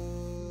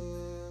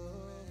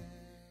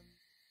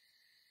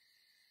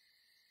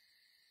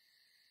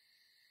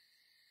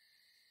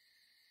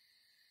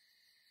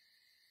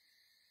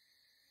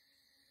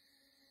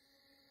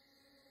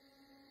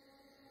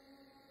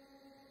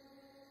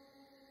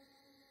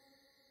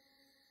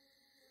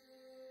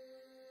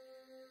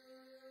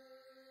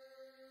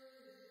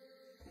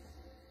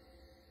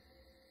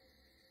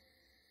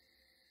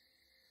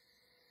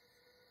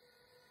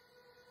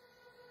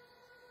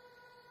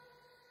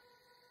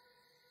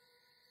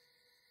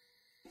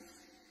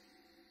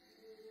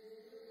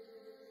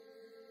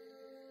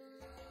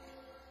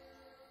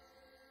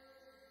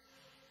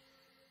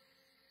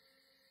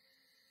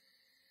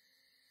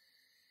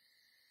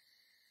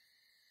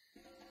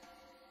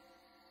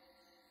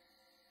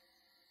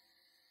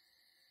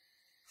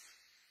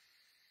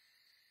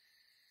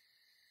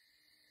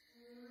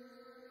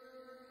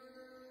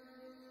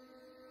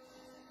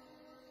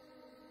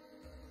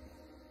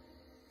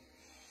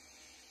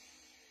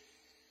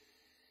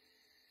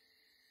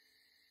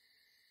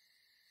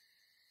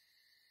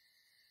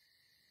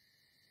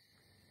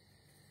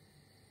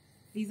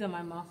 These are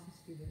my master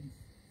students.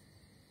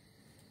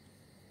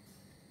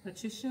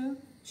 Patricia,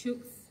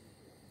 Chooks,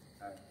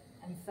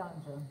 and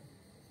Sandra.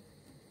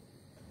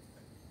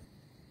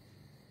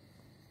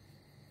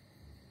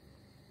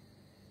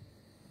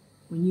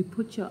 When you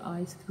put your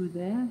eyes through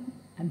there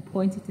and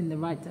point it in the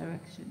right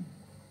direction,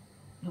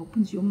 it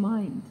opens your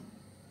mind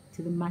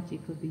to the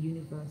magic of the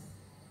universe.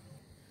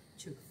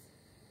 Chooks.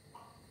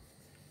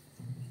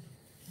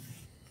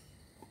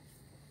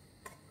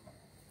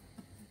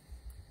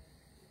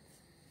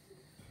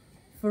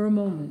 For a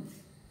moment,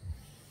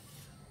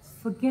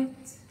 forget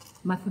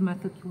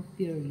mathematical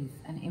theories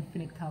and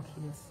infinite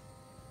calculus.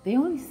 They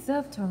only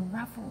serve to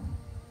unravel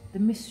the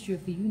mystery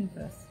of the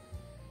universe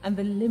and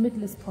the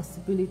limitless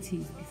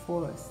possibilities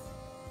before us.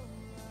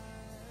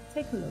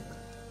 Take a look.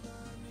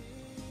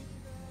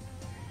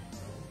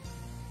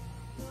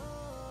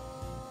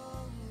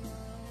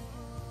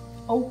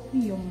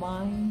 Open your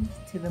mind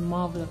to the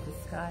marvel of the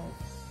skies.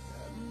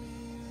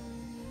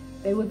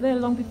 They were there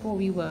long before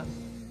we were.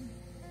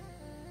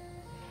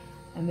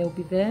 And they'll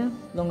be there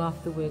long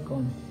after we're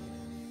gone.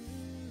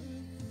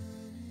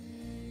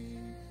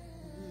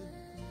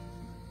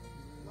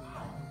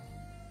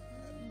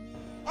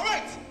 All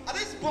right, at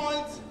this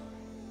point,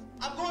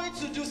 I'm going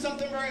to do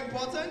something very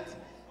important,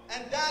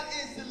 and that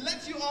is to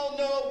let you all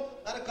know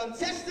that the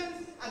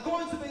contestants are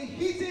going to be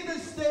hitting the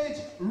stage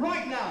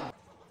right now.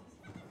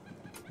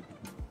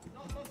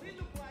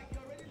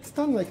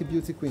 Stand like a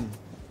beauty queen.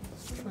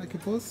 Strike a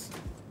pose.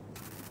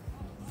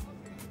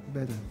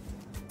 Better.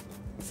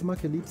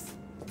 Smack your lips.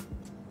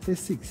 Say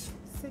 6.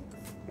 6.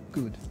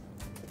 Good.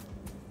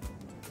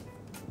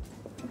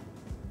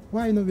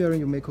 Why are you not wearing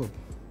your makeup?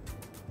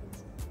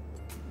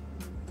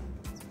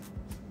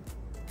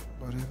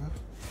 Whatever.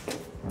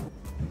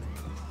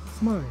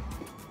 Smile.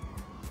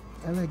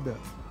 I like that.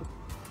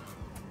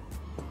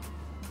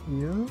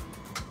 Yeah.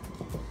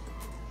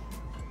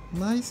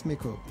 Nice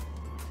makeup.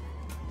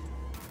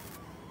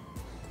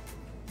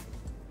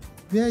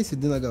 Where is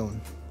your dinner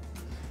gown?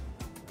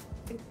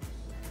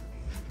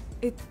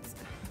 It's...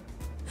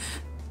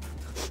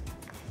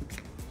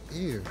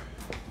 Here.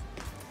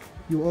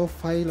 You all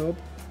file up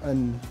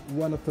and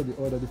one after the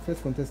other. The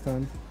first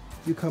contestant,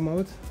 you come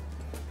out,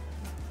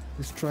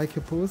 you strike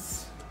your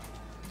pose,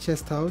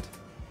 chest out,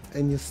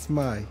 and you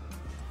smile.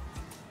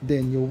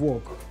 Then you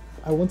walk.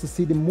 I want to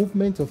see the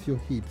movement of your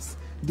hips.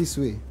 This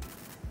way.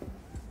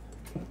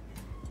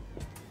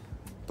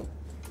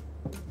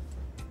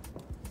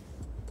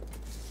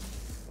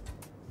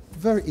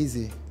 Very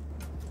easy.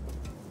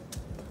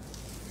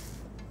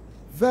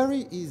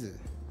 Very easy.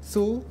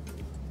 So,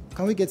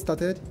 can we get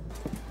started?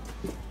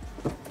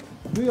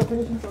 Do your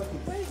finishing touches.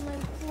 Where is my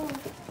phone?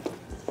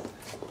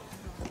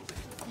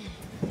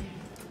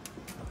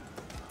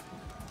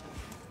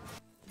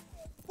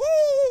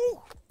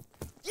 Woo!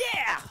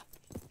 Yeah!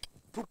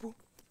 Poo-poo.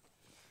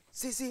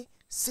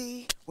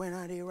 See, when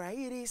I did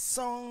write this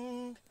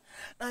song,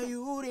 now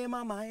you in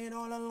my mind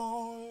all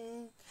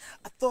along.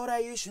 I thought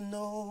that you should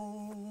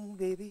know,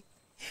 baby.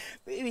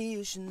 Baby,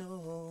 you should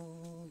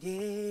know,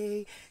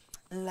 yeah.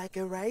 Like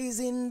a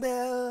rising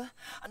bell,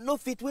 I know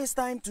if it waste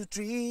time to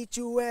treat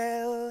you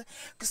well.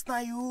 Cause now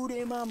you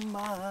in my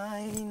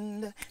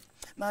mind.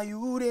 Now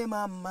you in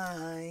my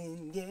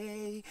mind,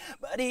 yeah.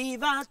 But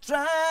if I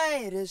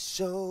try to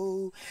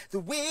show the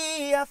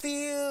way I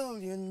feel,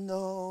 you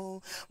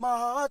know, my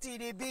heart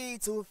it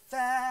beat too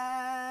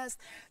fast.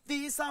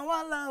 This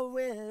our love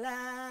will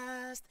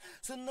last.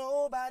 So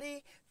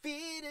nobody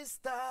feel to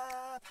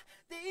stop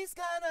this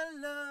kind of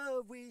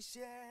love we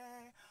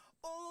share.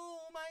 Oh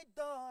my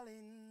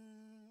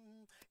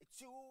darling, it's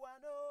you I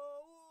know.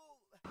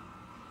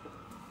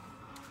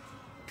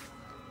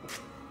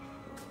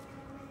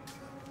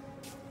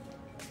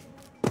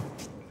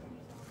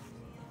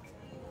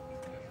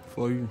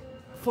 For you.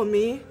 For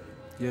me?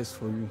 Yes,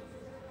 for you.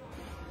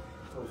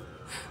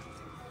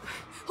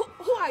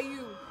 Who are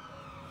you?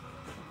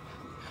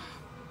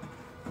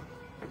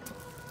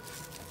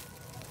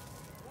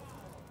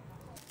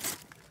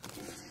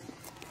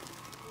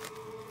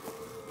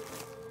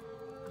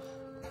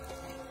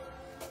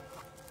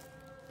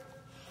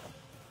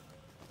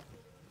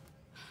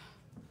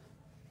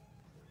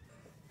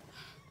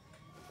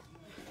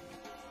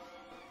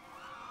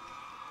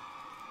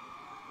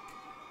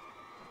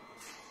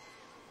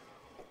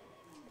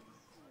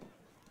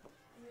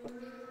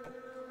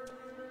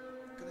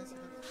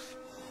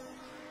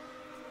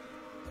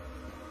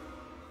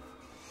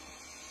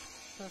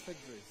 Perfect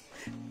dress.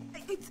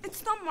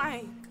 It's not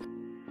mine.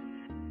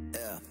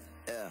 Yeah.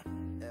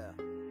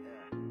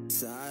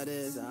 Side.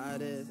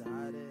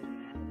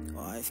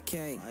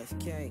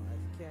 IFK.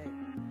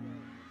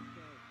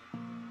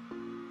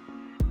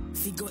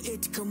 Figure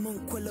 8, come on,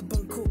 Kuala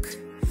Bangkok.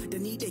 The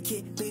need a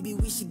kid, baby,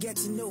 we should get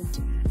to know.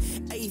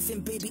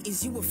 Even baby,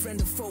 is you a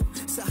friend or foe?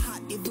 So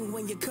hot even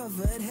when you're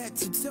covered head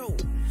to toe.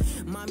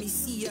 Mommy,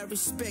 see, I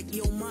respect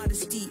your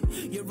modesty.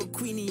 You're a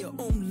queen in your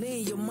own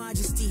lane, your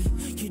majesty.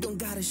 You don't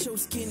gotta show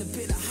skin, a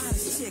bit of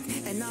hottest chick.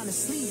 And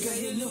honestly, girl,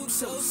 you look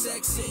so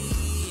sexy.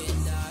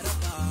 And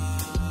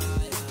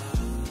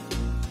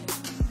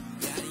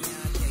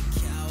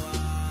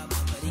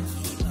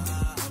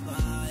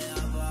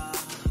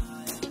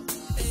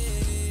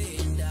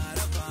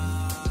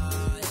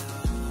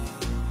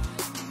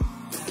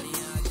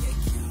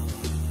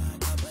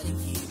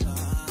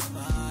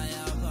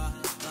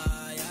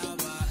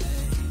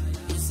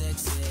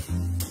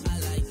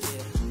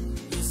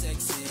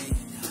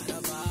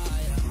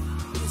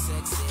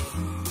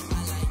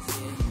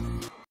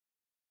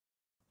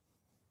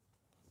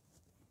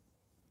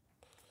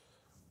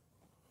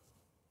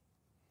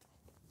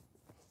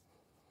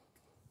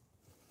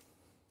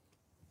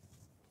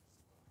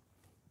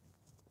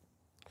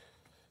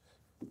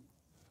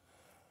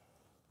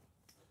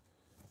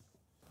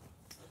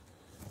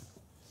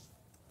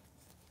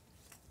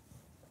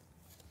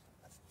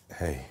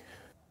Hey,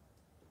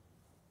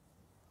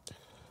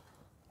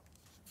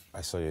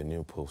 I saw your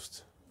new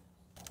post.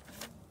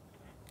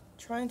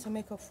 Trying to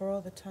make up for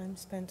all the time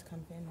spent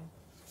campaigning.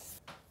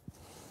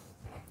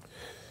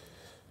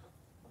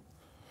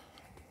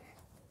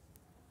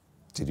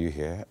 Did you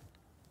hear?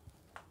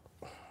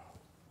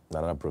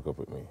 Nana broke up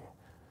with me.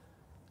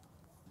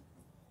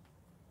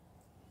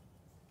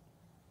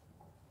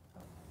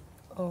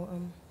 Oh,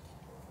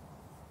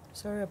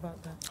 sorry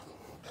about that.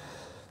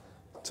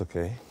 It's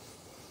okay.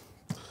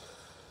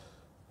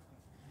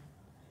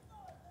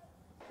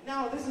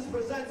 Now this is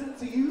presenting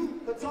to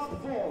you the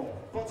top 4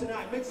 for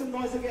tonight. Make some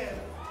noise again.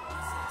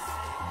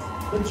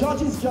 The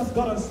judges just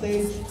got on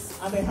stage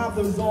and they have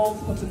the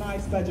results for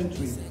tonight's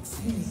pageantry.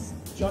 Please,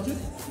 judges,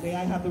 may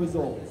I have the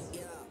results?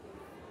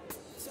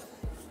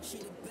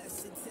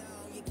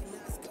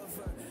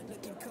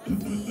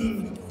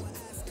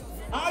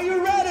 Are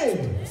you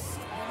ready?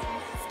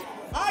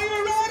 Are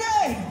you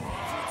ready?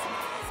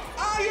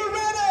 Are you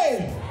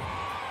ready?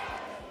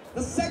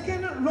 The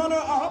second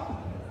runner-up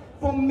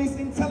for Miss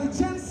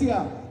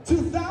Intelligentsia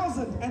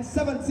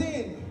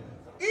 2017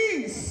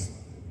 is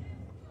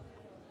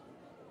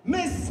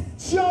Miss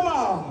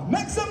Chioma.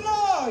 Make some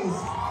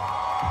noise!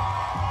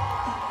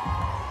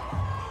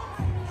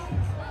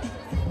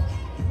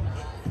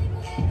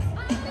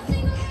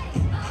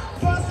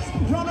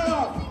 First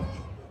runner-up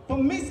for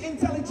Miss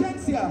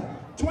Intelligentsia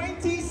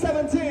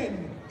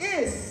 2017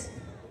 is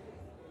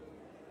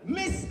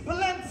Miss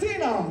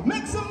Valentina.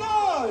 Make some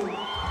noise!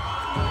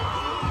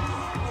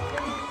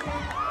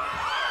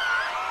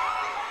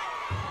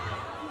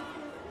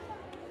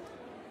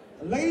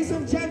 Ladies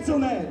and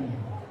gentlemen,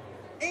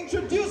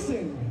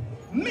 introducing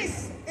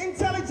Miss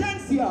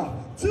Intelligentsia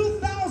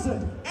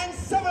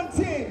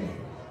 2017.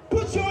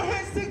 Put your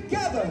hands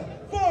together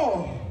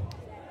for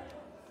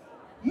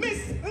Miss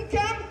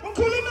Nkam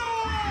Nkulima!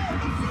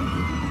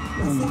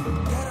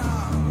 Get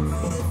out.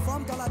 You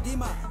from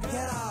Galadima.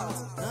 Get out.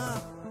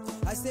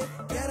 I say,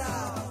 get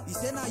out. You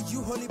say now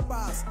you holy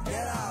pass.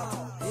 Get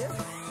out. Yeah.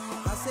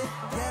 I say,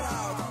 get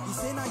out. You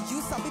say now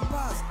you sabi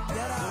pass.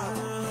 Get out.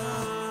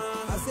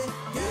 I say,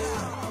 get out.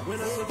 When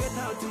I say get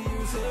out to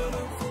you, say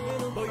no.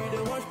 But you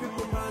don't watch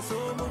people pass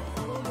over.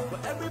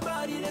 But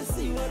everybody they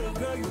see what a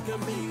girl you can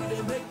be.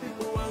 They make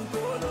people want to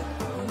go.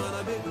 Man,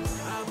 I baby,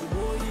 I'm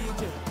more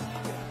eager.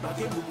 Back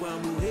in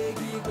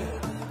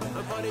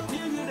and for the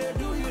things you they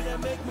do, you they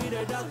make me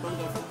the dark man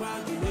for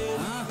party.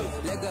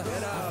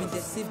 I've been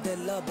deceived the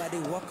love by the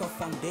work of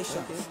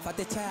foundation.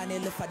 Fate chaya ne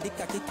lo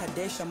fadika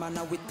kikadesha. Man,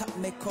 with top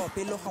makeup,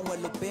 elo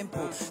hanwelo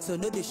pimple. So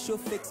no they show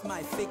fix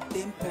my fake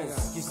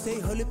dimples. You say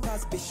holy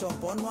pass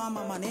bishop, onwa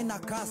mama nena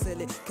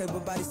castle.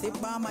 Everybody say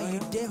mama you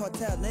day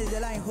hotel, ne de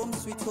line home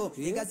sweet home.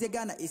 Niggas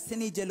Ghana is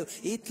Sini Jello,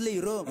 Italy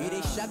Rome. You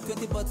they shop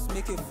 20 bucks,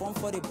 make it fun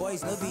for the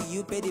boys. No be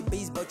you pay the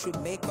beats, but you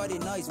make all the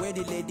noise. Where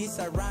the ladies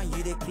around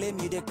you, they claim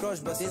you they crush,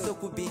 but they so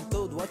could be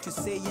told what you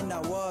say in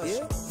a wash.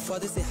 Yeah. For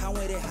this say how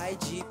they high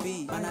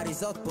GP, man a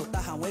result but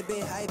how we be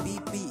high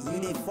BP. You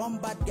they form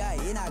bad guy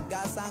in a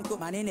gas anko,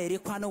 man in a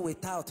requano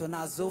without on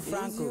a Zo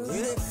Franco.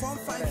 You they form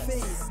fine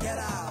face, get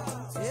out.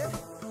 Yeah.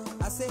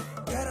 I say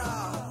get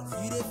out.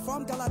 You they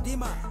form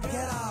Galadima,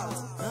 get out.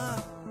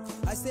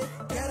 I say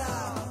get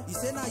out. You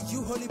say now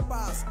you holy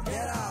pass,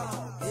 get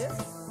out. Yeah.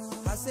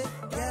 I say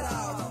get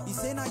out. You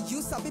say now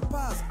you sabi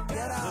pass,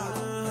 get out.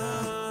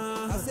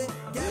 I say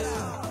get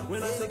out.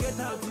 When I say get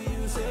out to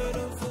you, say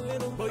no.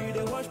 But you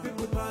they watch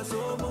people pass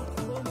over.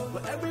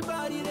 But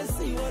everybody they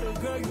see what a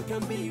girl you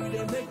can be.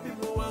 They make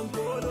people want to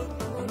go.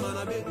 Man,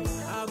 I baby,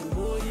 I'm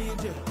more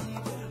eager.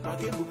 I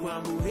get book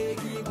one more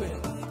hegi.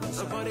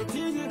 And for the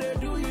things you they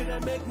do, you they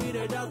make me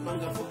the dark man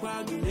for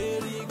party.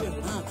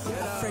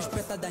 Fresh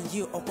better than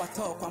you,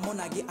 Okwato,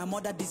 Kwamonagi, I'm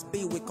order this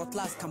bay with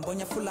Cutlass,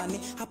 Cambodia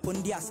Fulani,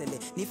 Hapon Diasele,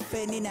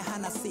 Nifeni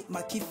Hanasi,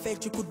 Makife,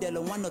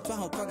 Chukudelo, 1 or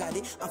 2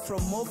 Kogadi, I'm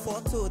from Mo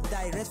to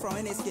direct from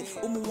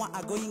NSK, Umuwa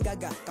Agoing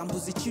Gaga,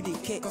 Kambuzi Chudi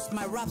K, cause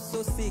my rap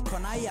so sick,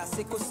 Konaya,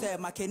 Seko Sel,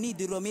 Makeni,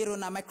 the Romero,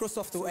 na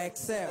Microsoft to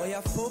Excel. Oh,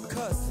 yeah,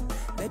 focus,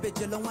 baby,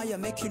 Jelonwa, you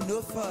make you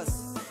know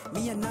first.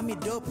 Me and Nami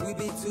dope, we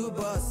be two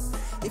boss.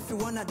 If you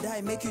wanna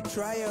die, make you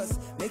try us,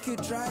 make you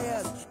try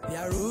us. Be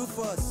a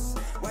Rufus.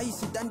 Why you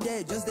sit down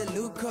there, just the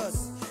look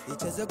us?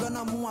 It is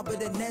gonna move up with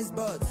the next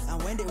bus.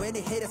 And when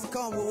the haters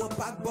come, we will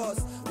pack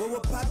boss, we will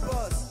pack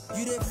boss.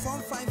 You they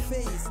form fine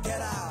face, get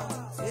out.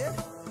 Yeah?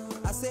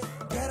 I say,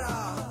 get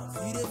out.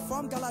 You they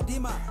form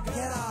Galadima,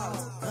 get out.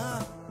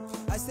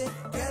 I say,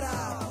 get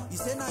out. You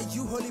say now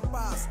you holy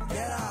pass,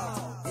 get out.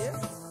 Yeah?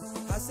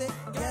 I say,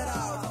 get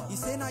out. You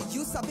say now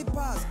you sabi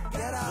pass,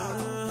 get out.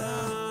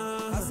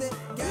 I say,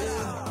 get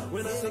out.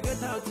 When I say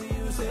get out to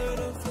you, say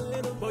no.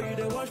 But you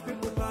they watch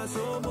people pass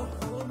over.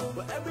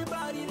 But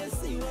everybody they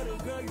see what a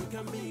girl you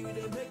can be.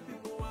 They make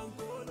people